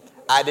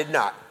 I did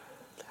not.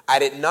 I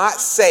did not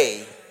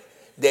say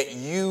that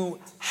you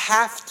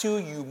have to,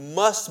 you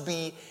must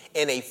be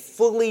in a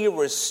fully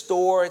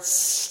restored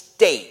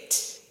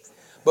state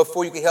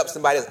before you can help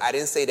somebody else. I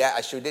didn't say that.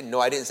 I sure didn't. No,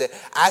 I didn't say.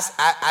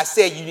 I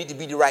said you need to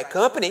be the right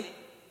company,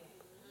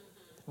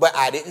 but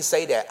I didn't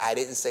say that. I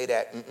didn't say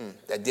that.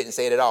 I didn't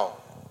say it at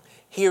all.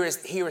 Here is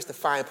the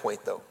fine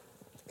point, though.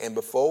 And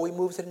before we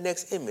move to the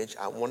next image,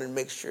 I want to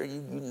make sure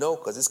you know,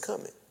 because it's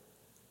coming.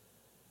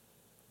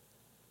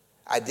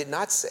 I did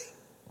not say,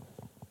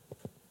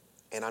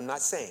 and I'm not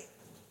saying,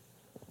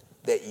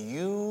 that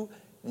you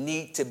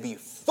need to be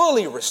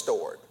fully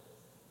restored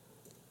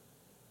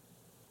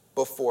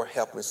before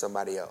helping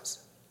somebody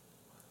else.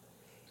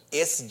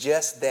 It's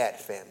just that,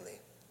 family.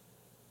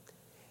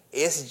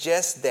 It's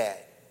just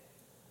that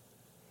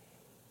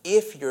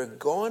if you're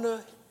going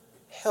to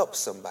help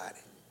somebody,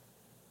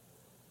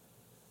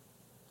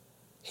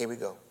 here we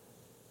go.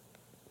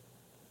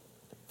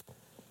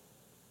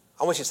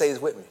 I want you to say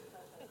this with me.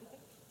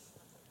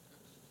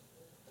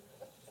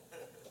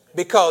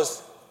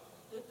 Because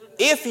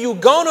if you're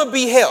going to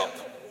be helped,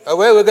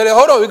 we're gonna,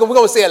 hold on, we're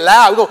going to say it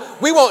loud.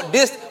 We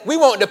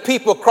want the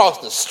people across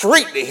the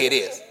street to hear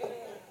this.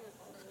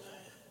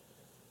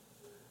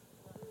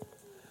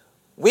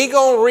 We're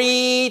going to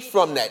read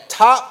from that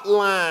top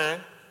line,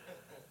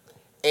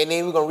 and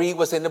then we're going to read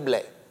what's in the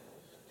black.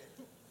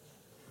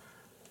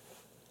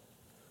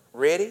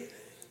 Ready?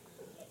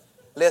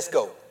 Let's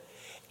go.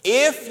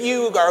 If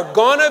you are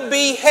going to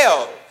be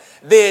helped,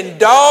 then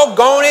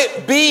doggone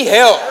it, be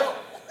helped.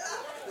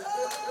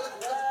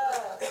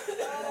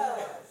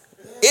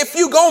 If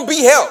you're going to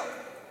be helped,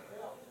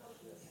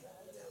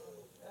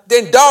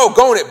 then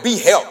doggone it, be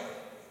helped.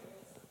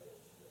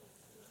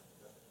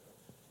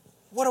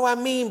 What do I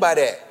mean by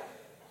that?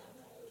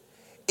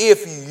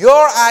 If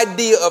your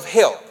idea of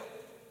help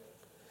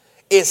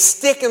is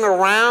sticking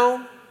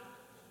around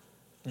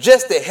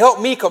just to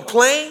help me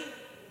complain,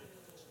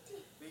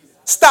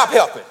 stop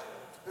helping.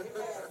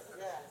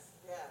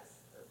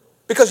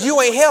 Because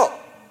you ain't help.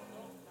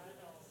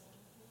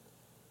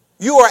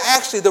 You are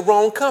actually the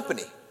wrong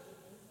company.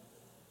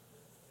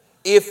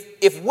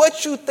 If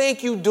what you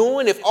think you're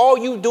doing, if all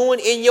you doing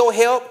in your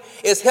help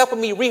is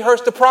helping me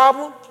rehearse the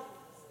problem,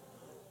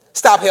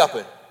 stop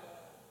helping.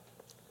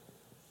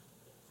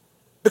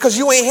 Because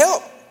you ain't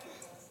help.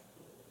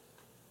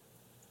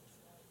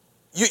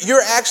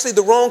 You're actually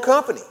the wrong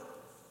company.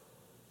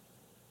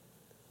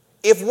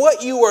 If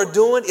what you are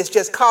doing is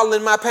just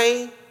coddling my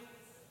pain,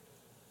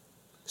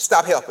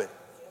 stop helping.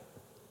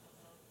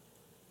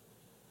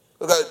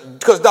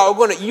 Because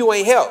doggone it, you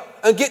ain't help.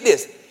 And get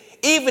this.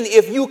 Even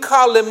if you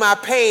coddling my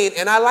pain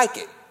and I like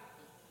it,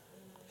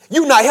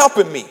 you're not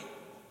helping me.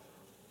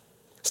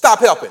 Stop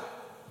helping.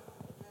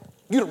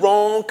 You're the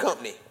wrong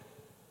company.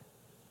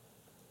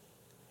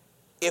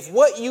 If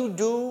what you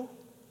do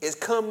is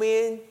come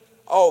in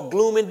all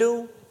gloom and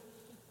doom,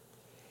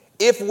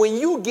 if when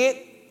you get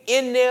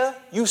in there,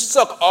 you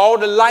suck all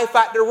the life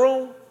out the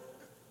room,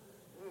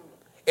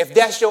 if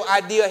that's your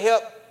idea of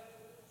help,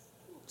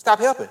 stop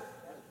helping.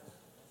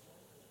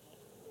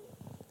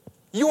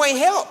 You ain't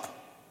help.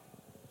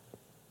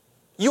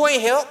 You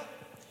ain't help.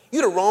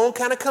 You're the wrong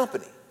kind of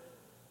company.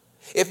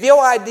 If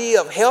your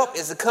idea of help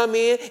is to come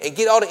in and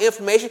get all the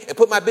information and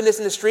put my business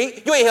in the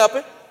street, you ain't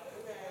helping.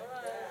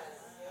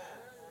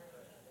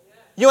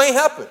 You ain't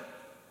helping.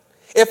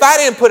 If I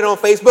didn't put it on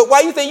Facebook,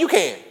 why you think you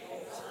can?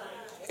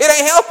 It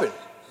ain't helping.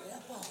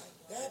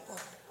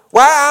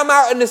 Why I'm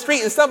out in the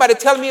street and somebody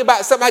telling me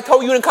about something I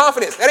told you in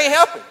confidence, that ain't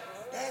helping.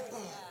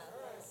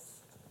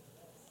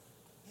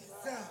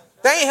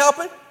 That ain't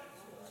helping.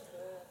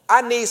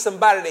 I need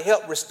somebody to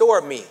help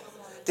restore me,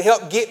 to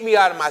help get me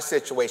out of my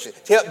situation,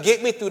 to help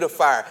get me through the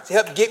fire, to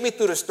help get me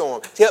through the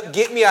storm, to help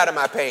get me out of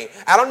my pain.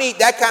 I don't need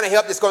that kind of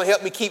help that's going to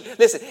help me keep.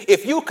 Listen,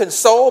 if you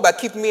console by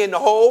keeping me in the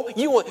hole,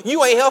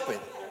 you ain't helping.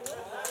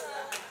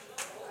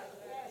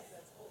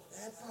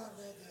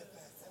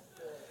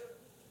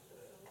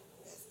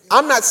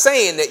 I'm not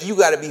saying that you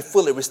got to be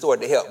fully restored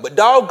to help, but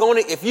doggone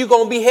it, if you're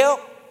going to be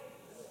helped,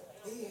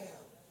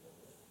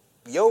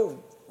 your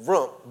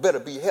rump better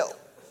be helped.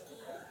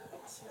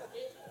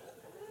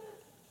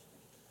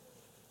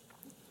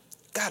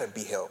 Gotta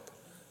be help.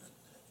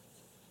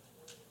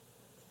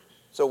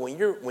 So when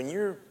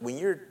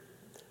you're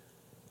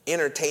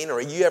entertained,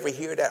 or you ever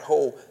hear that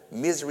whole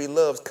misery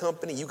loves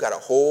company, you got a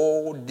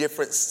whole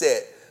different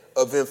set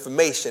of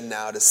information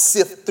now to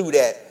sift through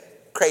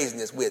that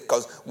craziness with.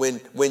 Because when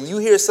you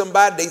hear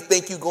somebody, they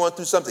think you're going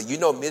through something. You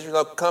know, misery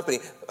loves company.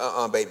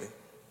 Baby.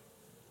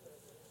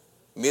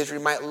 Misery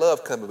might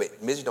love company,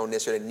 but misery don't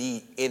necessarily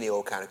need any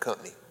old kind of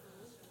company.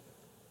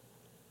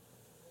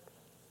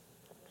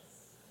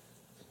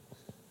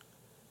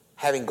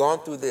 Having gone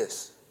through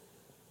this,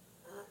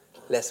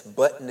 let's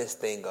button this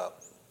thing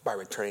up by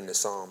returning to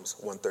Psalms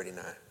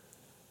 139.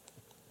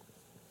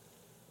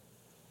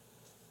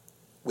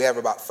 We have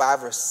about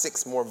 5 or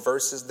 6 more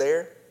verses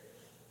there.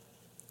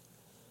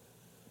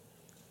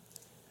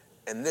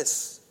 And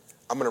this,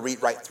 I'm going to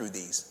read right through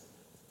these.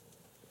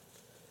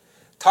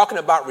 Talking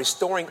about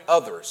restoring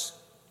others.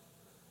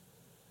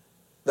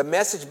 The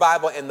Message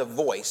Bible and the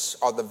Voice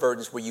are the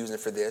versions we're using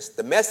for this.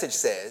 The Message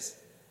says,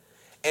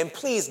 and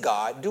please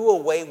God, do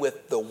away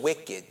with the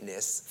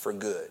wickedness for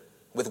good.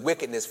 With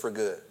wickedness for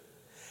good.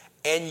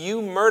 And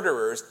you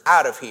murderers,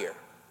 out of here.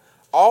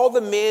 All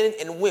the men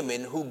and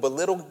women who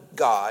belittle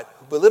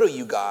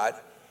you, God,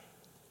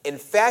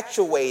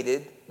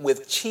 infatuated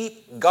with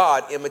cheap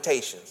God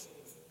imitations.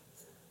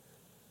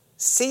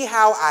 See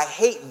how I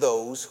hate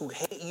those who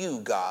hate you,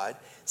 God.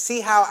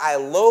 See how I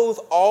loathe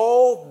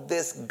all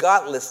this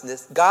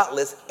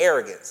godless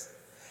arrogance.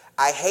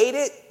 I hate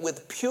it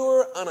with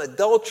pure,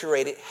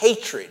 unadulterated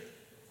hatred.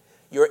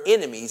 Your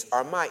enemies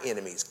are my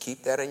enemies.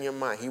 Keep that in your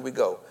mind. Here we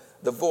go.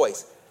 The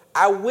Voice.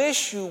 I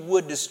wish you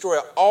would destroy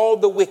all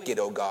the wicked,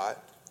 O God.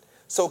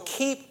 So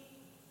keep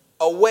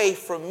away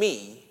from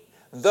me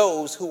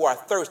those who are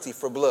thirsty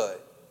for blood.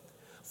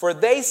 For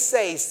they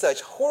say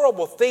such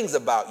horrible things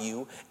about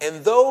you,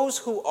 and those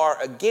who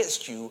are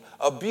against you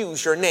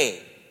abuse your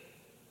name.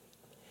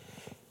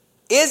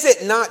 Is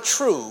it not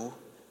true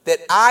that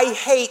I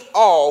hate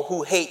all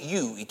who hate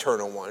you,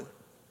 Eternal One?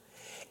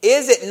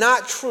 Is it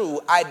not true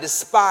I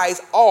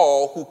despise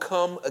all who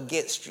come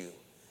against you?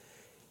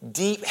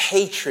 Deep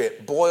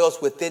hatred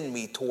boils within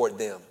me toward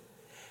them.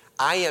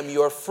 I am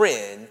your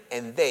friend,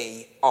 and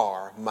they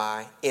are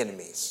my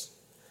enemies.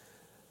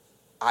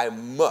 I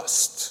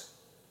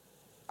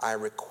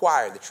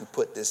require that you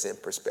put this in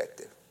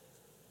perspective.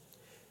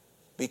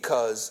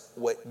 Because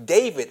what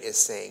David is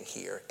saying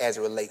here as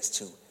it relates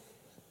to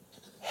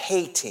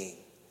hating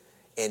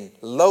and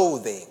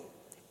loathing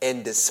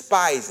and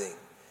despising,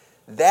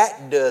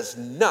 that does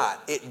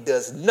not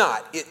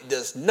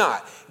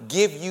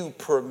give you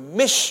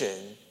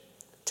permission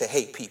to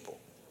hate people.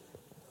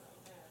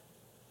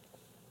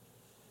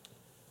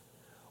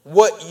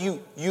 What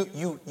you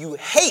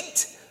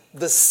hate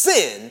the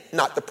sin,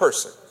 not the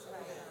person.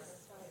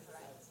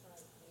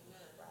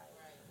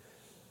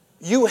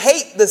 You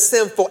hate the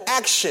sinful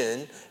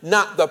action,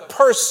 not the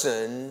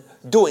person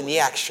doing the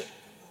action.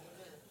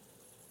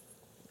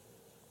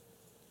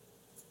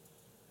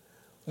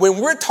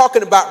 When we're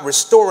talking about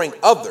restoring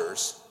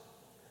others,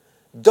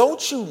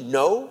 don't you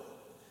know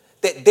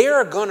that there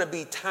are going to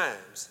be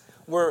times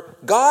where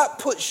God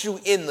puts you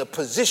in the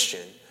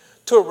position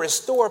to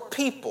restore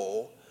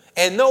people,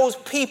 and those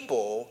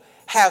people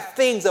have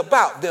things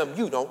about them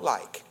you don't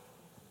like.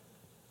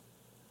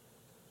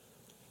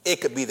 It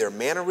could be their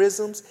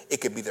mannerisms. It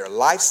could be their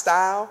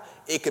lifestyle.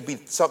 It could be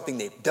something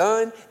they've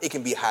done. It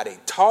can be how they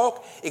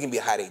talk. It can be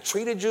how they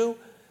treated you.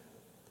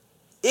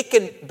 It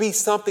can be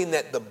something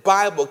that the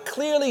Bible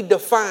clearly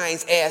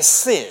defines as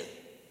sin.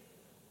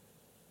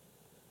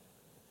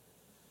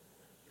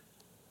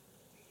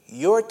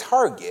 Your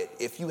target,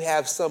 if you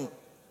have some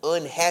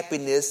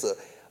unhappiness,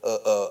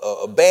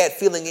 a bad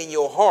feeling in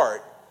your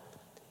heart,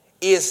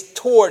 is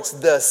towards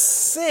the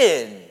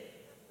sin,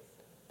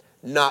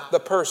 not the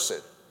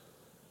person.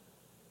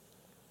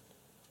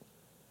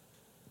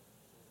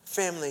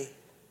 Family,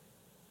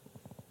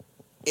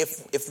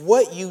 if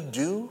what you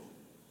do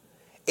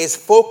is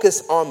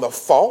focus on the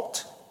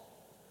fault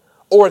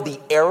or the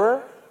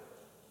error,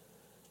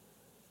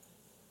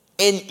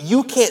 and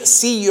you can't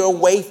see your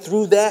way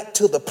through that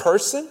to the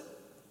person,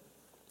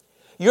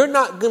 you're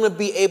not going to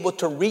be able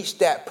to reach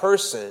that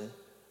person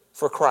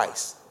for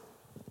Christ.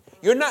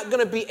 You're not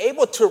going to be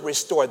able to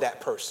restore that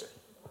person.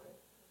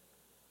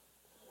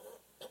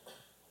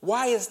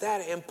 Why is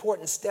that an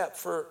important step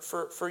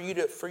for you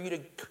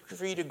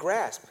to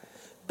grasp?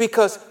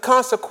 Because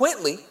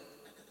consequently,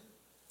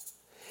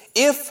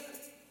 if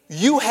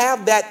you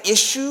have that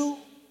issue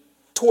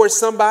towards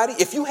somebody,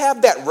 if you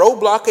have that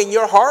roadblock in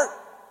your heart,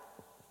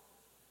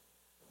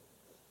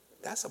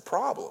 that's a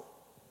problem.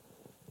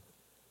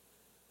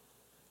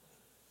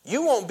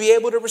 You won't be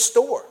able to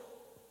restore.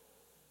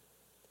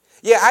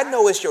 Yeah, I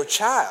know it's your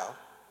child,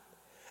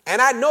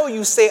 and I know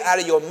you say out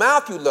of your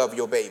mouth you love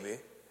your baby,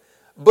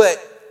 but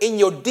in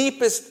your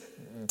deepest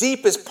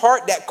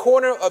part, that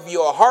corner of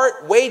your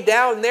heart, way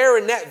down there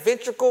in that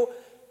ventricle,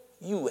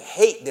 you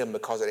hate them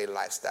because of their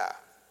lifestyle.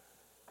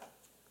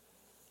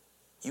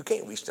 You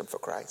can't reach them for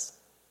Christ.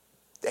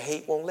 The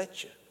hate won't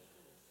let you.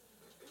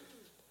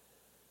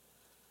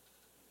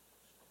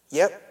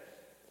 Yep.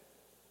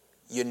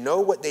 You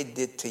know what they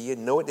did to you. You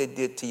know what they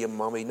did to your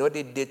mama. You know what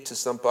they did to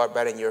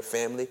somebody in your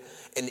family.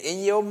 And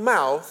in your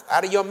mouth,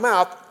 out of your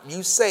mouth,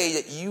 you say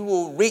that you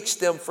will reach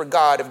them for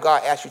God if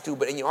God asks you to,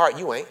 but in your heart,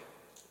 you ain't.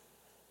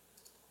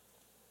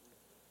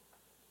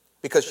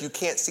 Because you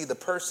can't see the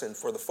person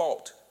for the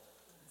fault.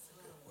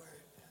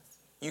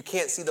 You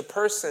can't see the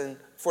person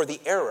for the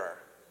error.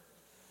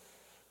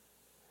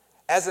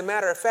 As a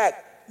matter of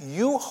fact,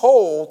 you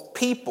hold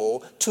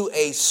people to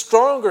a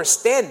stronger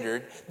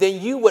standard than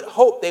you would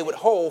hope they would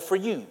hold for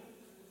you.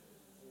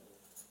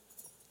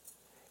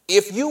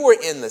 If you were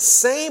in the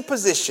same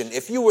position,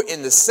 if you were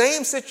in the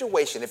same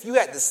situation, if you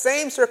had the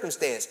same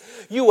circumstance,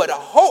 you would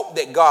hope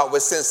that God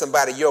would send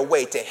somebody your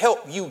way to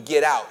help you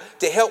get out,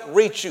 to help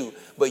reach you,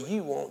 but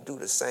you won't do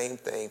the same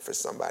thing for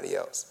somebody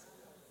else.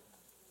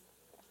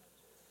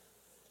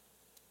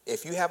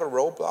 If you have a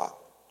roadblock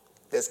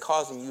that's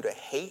causing you to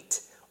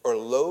hate or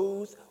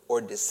loathe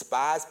or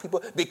despise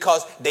people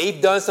because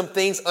they've done some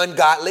things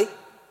ungodly,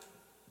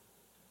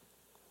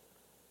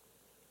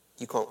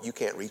 you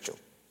can't reach them.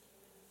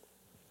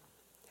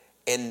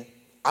 And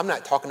I'm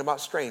not talking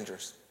about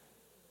strangers.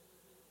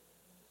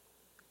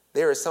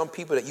 There are some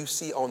people that you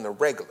see on the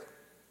regular.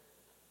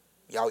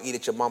 Y'all eat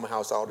at your mama's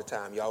house all the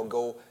time. Y'all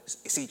go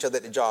see each other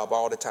at the job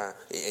all the time.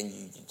 And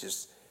you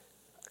just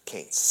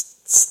can't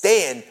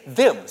stand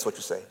them, is what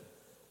you say.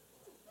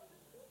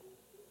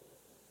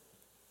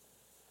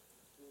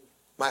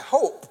 My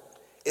hope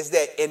is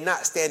that in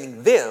not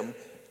standing them,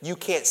 you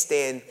can't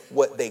stand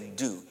what they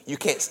do. You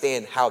can't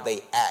stand how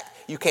they act.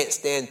 You can't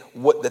stand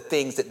what the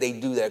things that they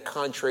do that are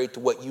contrary to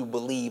what you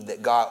believe that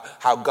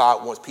how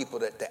God wants people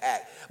to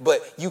act.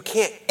 But you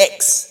can't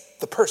X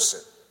the person.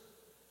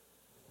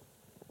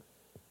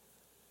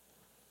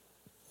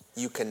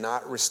 You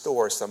cannot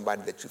restore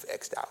somebody that you've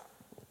X'd out.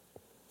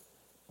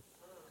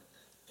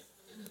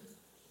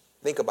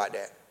 Think about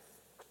that.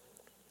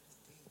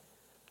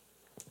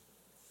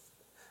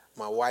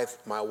 My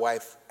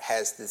wife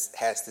has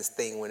this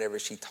thing whenever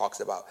she talks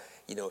about,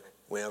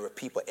 whenever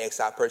people X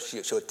out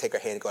person, she'll take her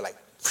hand and go like,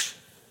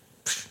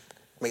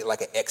 make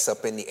like an X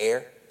up in the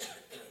air.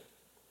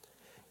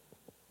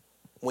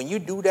 When you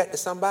do that to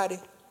somebody,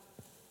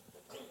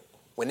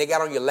 when they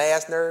got on your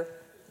last nerve,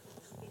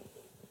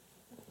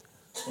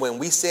 when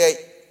we said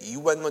you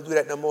wasn't going to do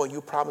that no more and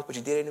you promised, but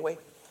you did anyway.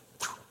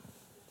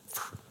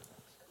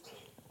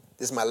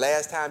 This is my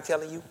last time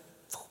telling you.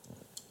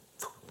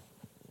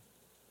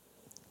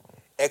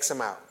 X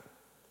them out.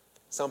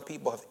 Some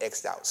people have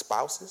X'd out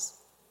spouses,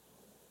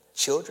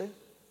 children,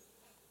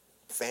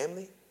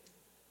 family,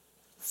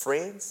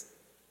 friends.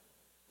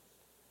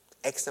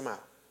 X them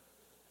out.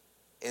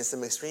 In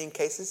some extreme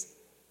cases,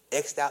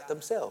 X'd out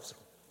themselves.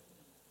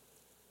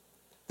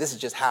 This is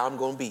just how I'm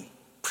going to be.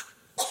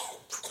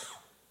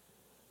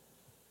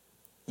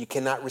 You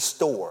cannot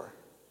restore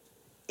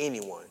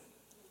anyone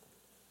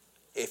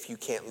if you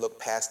can't look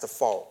past the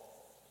fault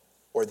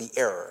or the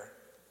error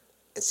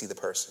and see the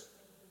person.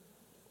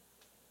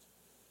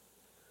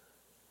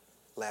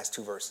 Last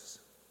two verses.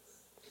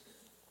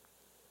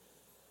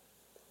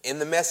 In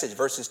the Message,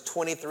 verses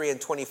 23 and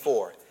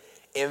 24.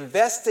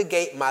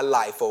 Investigate my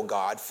life, O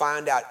God.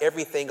 Find out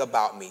everything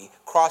about me.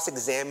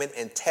 Cross-examine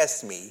and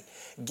test me.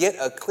 Get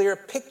a clear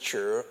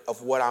picture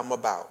of what I'm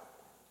about.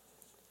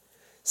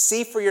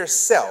 See for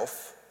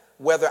yourself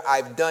whether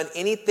I've done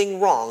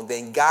anything wrong,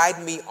 then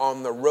guide me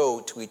on the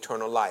road to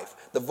eternal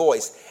life. The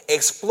Voice.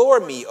 Explore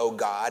me, O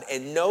God,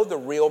 and know the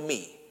real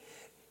me.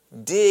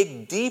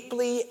 Dig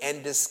deeply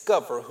and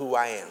discover who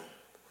I am.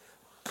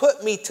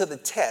 Put me to the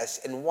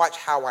test and watch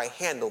how I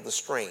handle the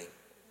strain.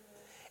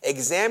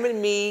 Examine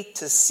me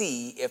to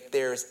see if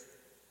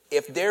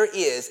there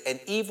is an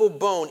evil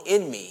bone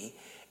in me,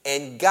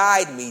 and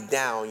guide me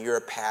down your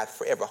path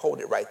forever.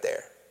 Hold it right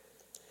there.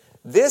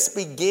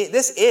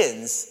 This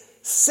ends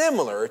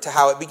similar to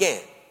how it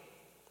began.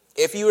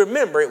 If you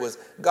remember, it was,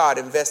 God,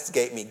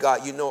 investigate me.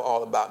 God, you know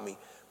all about me.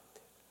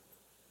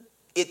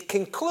 It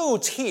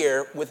concludes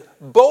here with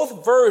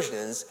both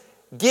versions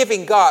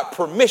giving God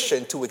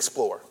permission to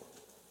explore.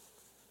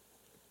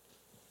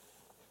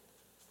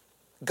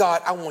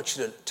 God, I want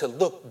you to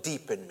look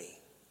deep in me.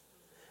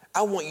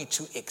 I want you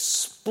to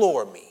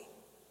explore me.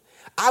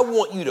 I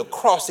want you to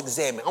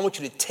cross-examine. I want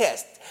you to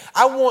test.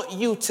 I want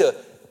you to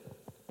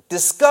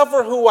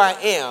discover who I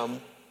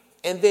am.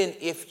 And then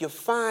if you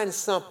find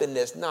something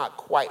that's not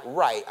quite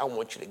right, I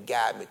want you to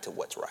guide me to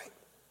what's right.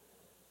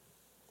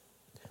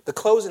 The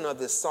closing of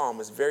this psalm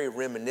is very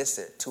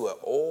reminiscent to an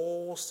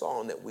old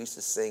song that we used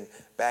to sing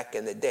back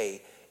in the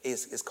day.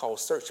 It's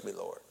called Search Me,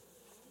 Lord.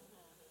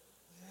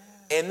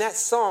 And that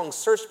song,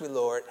 Search Me,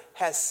 Lord,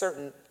 has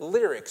certain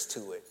lyrics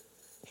to it.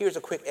 Here's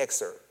a quick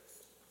excerpt.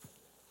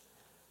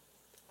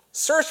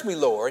 Search me,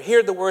 Lord. Here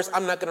are the words.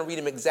 I'm not going to read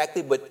them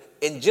exactly, but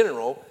in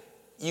general,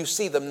 you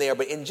see them there.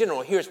 But in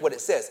general, here's what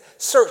it says.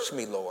 Search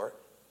me, Lord.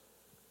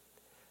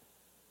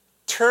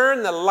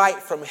 Turn the light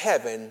from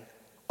heaven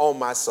on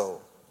my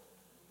soul.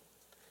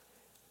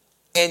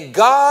 And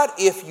God,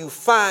 if you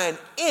find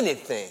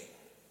anything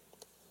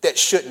that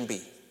shouldn't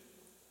be,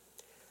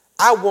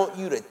 I want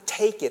you to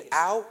take it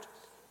out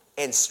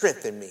and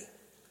strengthen me.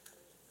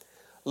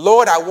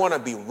 Lord, I want to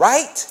be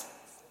right.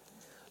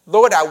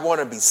 Lord, I want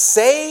to be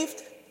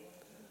saved.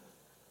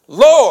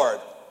 Lord,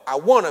 I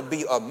want to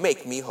be or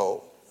make me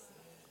whole.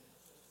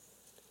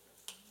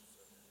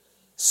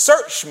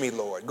 Search me,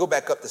 Lord. Go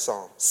back up the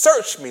song.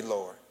 Search me,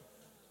 Lord.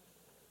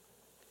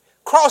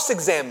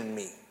 Cross-examine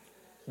me.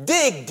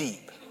 Dig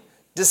deep.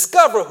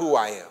 Discover who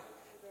I am.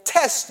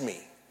 Test me.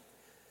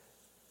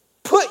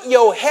 Put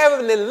your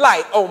heavenly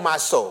light on my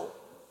soul.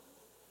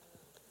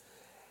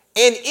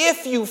 And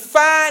if you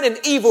find an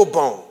evil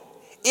bone,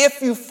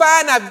 if you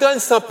find I've done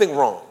something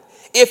wrong,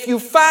 if you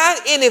find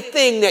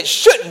anything that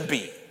shouldn't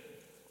be,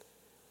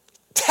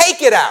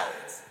 take it out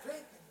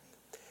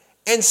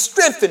and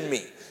strengthen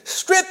me.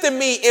 Strengthen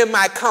me in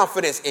my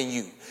confidence in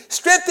you.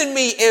 Strengthen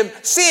me in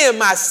seeing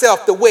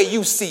myself the way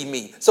you see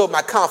me, so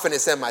my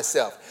confidence in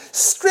myself.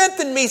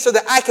 Strengthen me so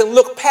that I can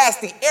look past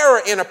the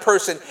error in a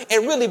person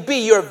and really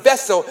be your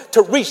vessel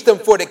to reach them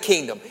for the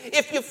kingdom.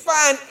 If you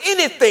find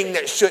anything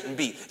that shouldn't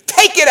be,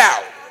 take it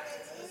out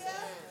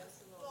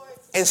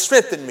and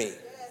strengthen me.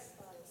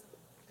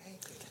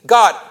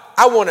 God,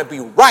 I want to be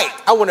right.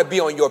 I want to be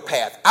on your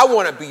path. I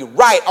want to be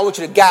right. I want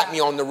you to guide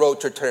me on the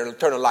road to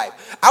eternal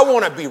life. I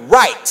want to be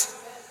right.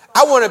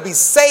 I want to be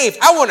saved.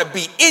 I want to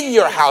be in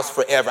your house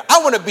forever.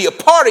 I want to be a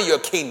part of your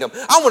kingdom.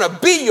 I want to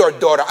be your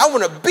daughter. I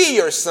want to be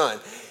your son.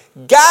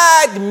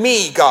 Guide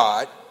me,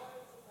 God.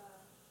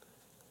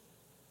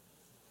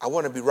 I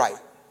want to be right.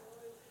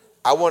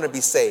 I want to be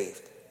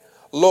saved.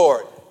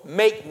 Lord,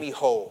 make me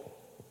whole.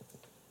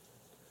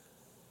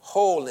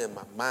 Whole in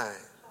my mind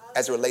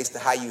as it relates to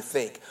how you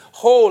think.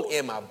 Whole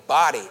in my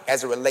body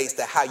as it relates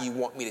to how you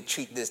want me to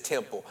treat this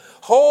temple.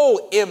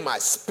 Whole in my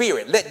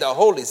spirit. Let the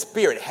Holy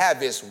Spirit have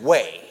his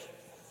way.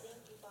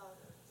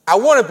 I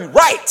want to be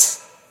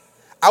right.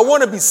 I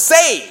want to be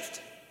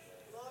saved.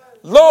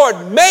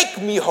 Lord,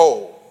 make me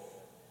whole.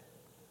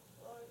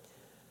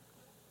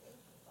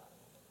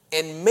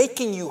 And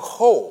making you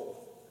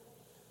whole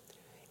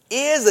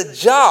is a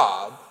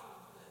job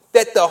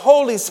that the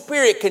Holy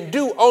Spirit can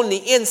do on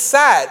the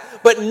inside.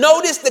 But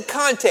notice the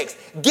context,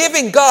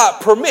 giving God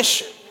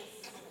permission.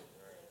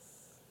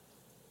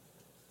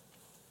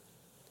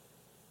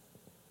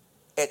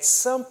 At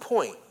some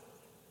point,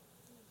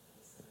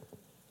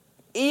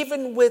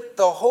 even with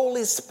the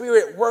Holy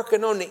Spirit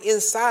working on the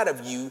inside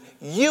of you,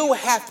 you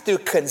have to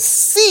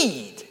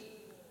concede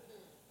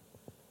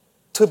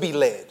to be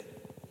led.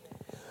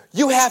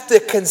 You have to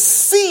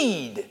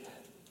concede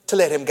to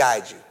let him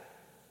guide you.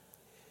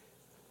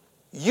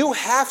 You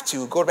have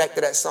to, go back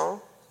to that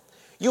song,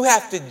 you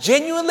have to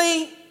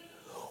genuinely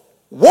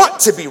want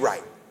to be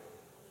right.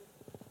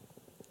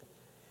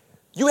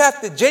 You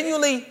have to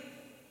genuinely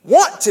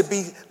want to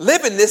be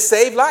living this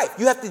saved life.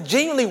 You have to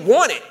genuinely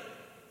want it.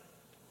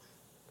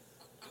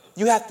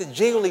 You have to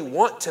genuinely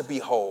want to be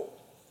whole.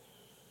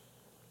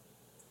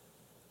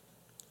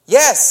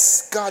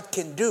 Yes, God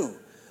can do.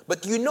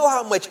 But do you know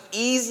how much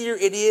easier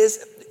it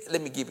is?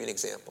 Let me give you an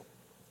example.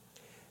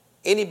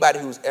 Anybody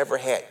who's ever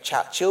had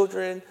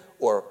children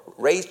or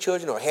raised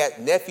children or had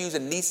nephews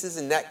and nieces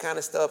and that kind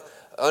of stuff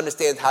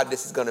understands how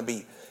this is going to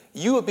be.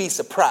 You would be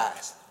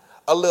surprised.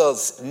 A little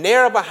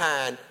narrow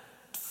behind,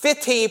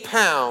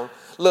 15-pound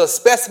little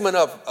specimen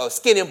of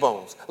skin and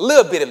bones, a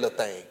little bitty little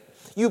thing.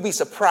 You'd be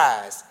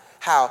surprised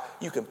how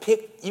you can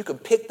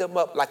pick them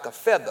up like a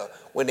feather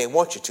when they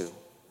want you to.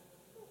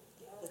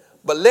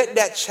 But let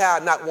that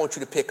child not want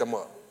you to pick them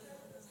up.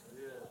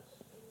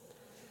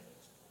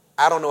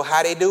 I don't know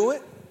how they do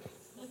it.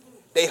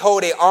 They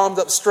hold their arms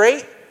up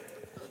straight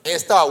and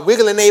start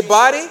wiggling their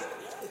body.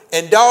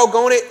 And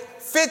doggone it,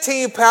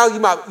 15 pounds,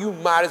 you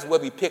might as well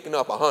be picking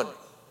up 100.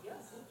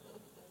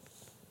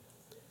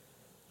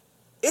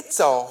 It's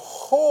a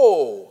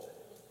whole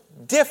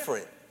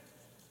different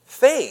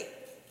thing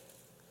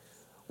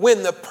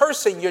when the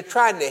person you're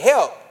trying to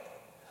help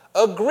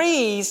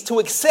agrees to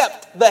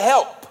accept the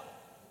help.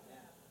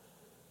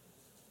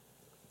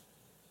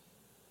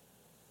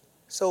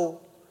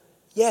 So,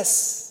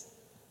 yes,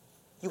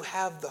 you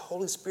have the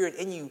Holy Spirit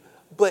in you,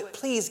 but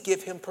please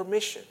give him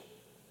permission.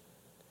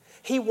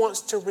 He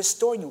wants to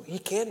restore you. He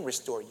can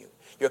restore you.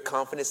 Your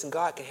confidence in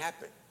God can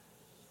happen.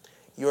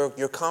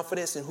 Your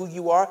confidence in who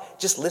you are,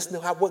 just listen to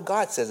what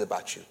God says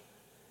about you.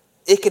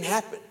 It can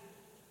happen.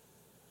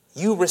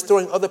 You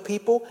restoring other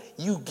people,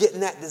 you getting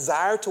that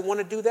desire to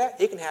want to do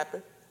that, it can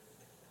happen.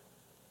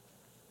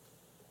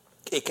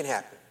 It can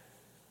happen.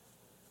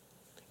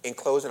 In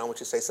closing, I want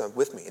you to say something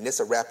with me, and this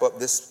will wrap up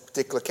this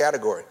particular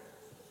category.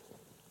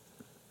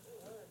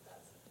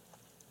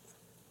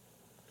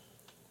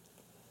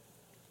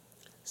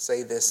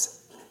 Say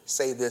this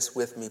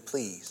with me,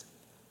 please.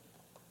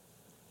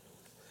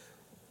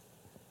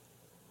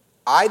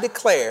 I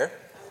declare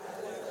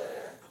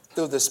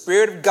through the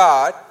Spirit of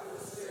God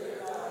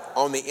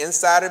on the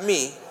inside of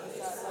me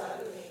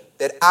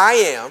that I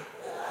am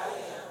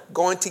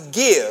going to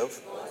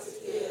give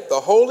the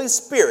Holy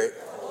Spirit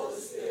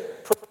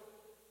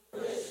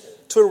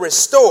to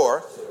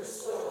restore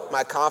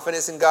my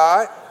confidence in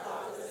God,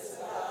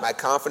 my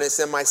confidence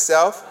in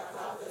myself,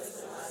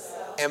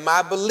 and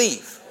my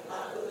belief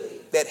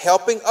that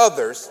helping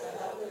others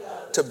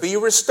to be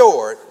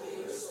restored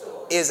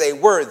is a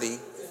worthy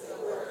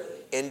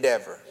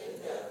endeavor.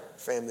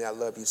 Family, I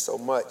love you so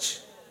much.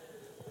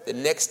 The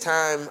next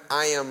time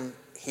I am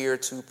here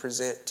to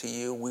present to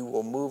you, we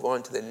will move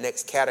on to the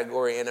next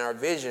category in our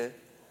vision,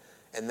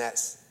 and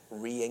that's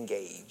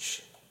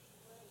re-engage.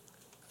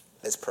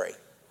 Let's pray.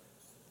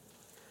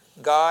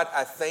 God,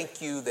 I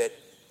thank you that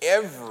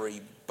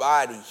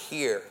everybody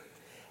here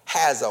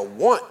has a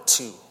want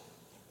to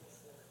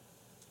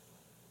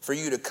for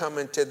you to come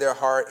into their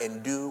heart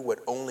and do what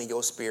only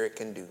your Spirit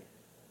can do.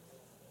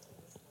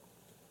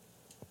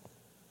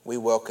 We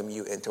welcome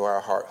you into our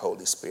heart,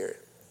 Holy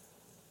Spirit.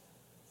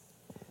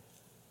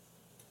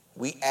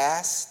 We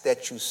ask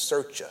that you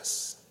search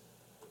us.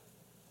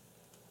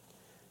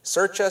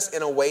 Search us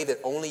in a way that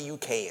only you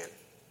can.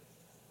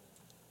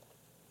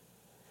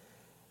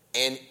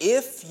 And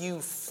if you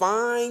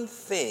find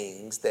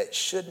things that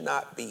should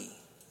not be,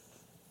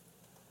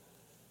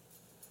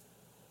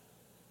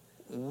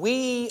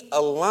 we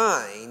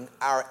align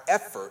our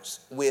efforts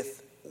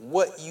with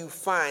what you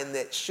find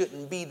that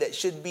shouldn't be, that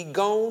should be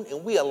gone,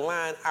 and we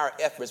align our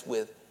efforts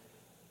with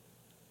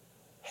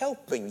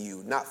helping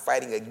you, not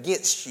fighting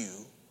against you,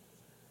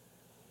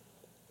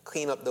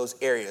 clean up those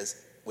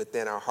areas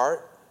within our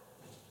heart,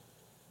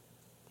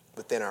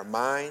 within our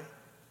mind,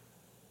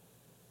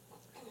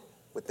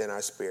 within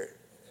our spirit.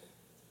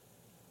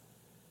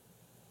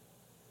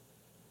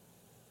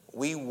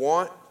 We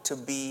want to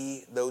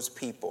be those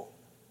people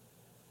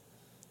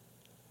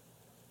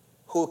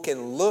who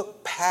can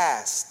look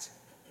past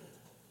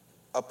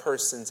a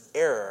person's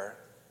error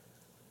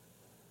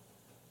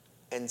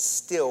and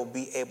still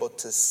be able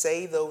to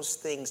say those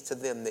things to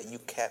them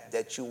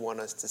that you want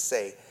us to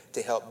say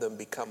to help them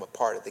become a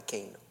part of the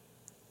kingdom.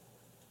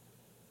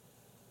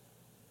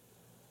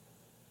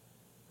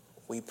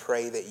 We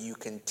pray that you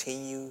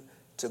continue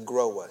to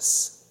grow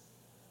us.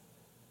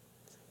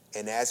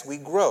 And as we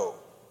grow,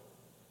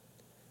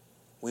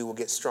 we will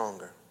get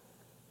stronger.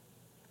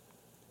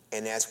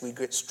 And as we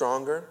get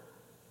stronger,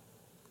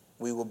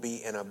 we will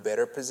be in a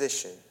better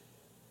position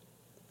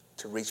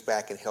to reach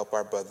back and help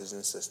our brothers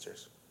and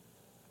sisters.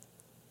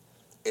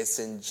 It's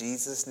in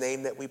Jesus'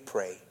 name that we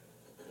pray.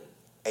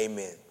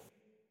 Amen.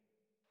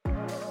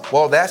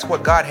 Well, that's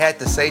what God had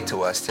to say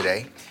to us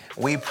today.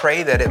 We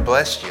pray that it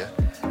blessed you.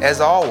 As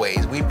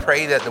always, we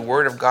pray that the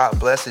Word of God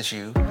blesses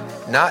you,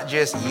 not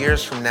just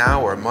years from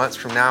now or months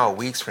from now or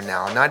weeks from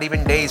now, not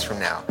even days from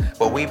now,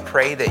 but we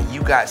pray that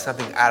you got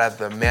something out of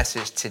the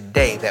message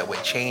today that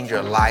would change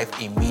your life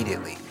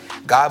immediately.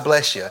 God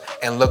bless you,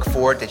 and look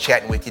forward to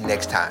chatting with you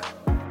next time.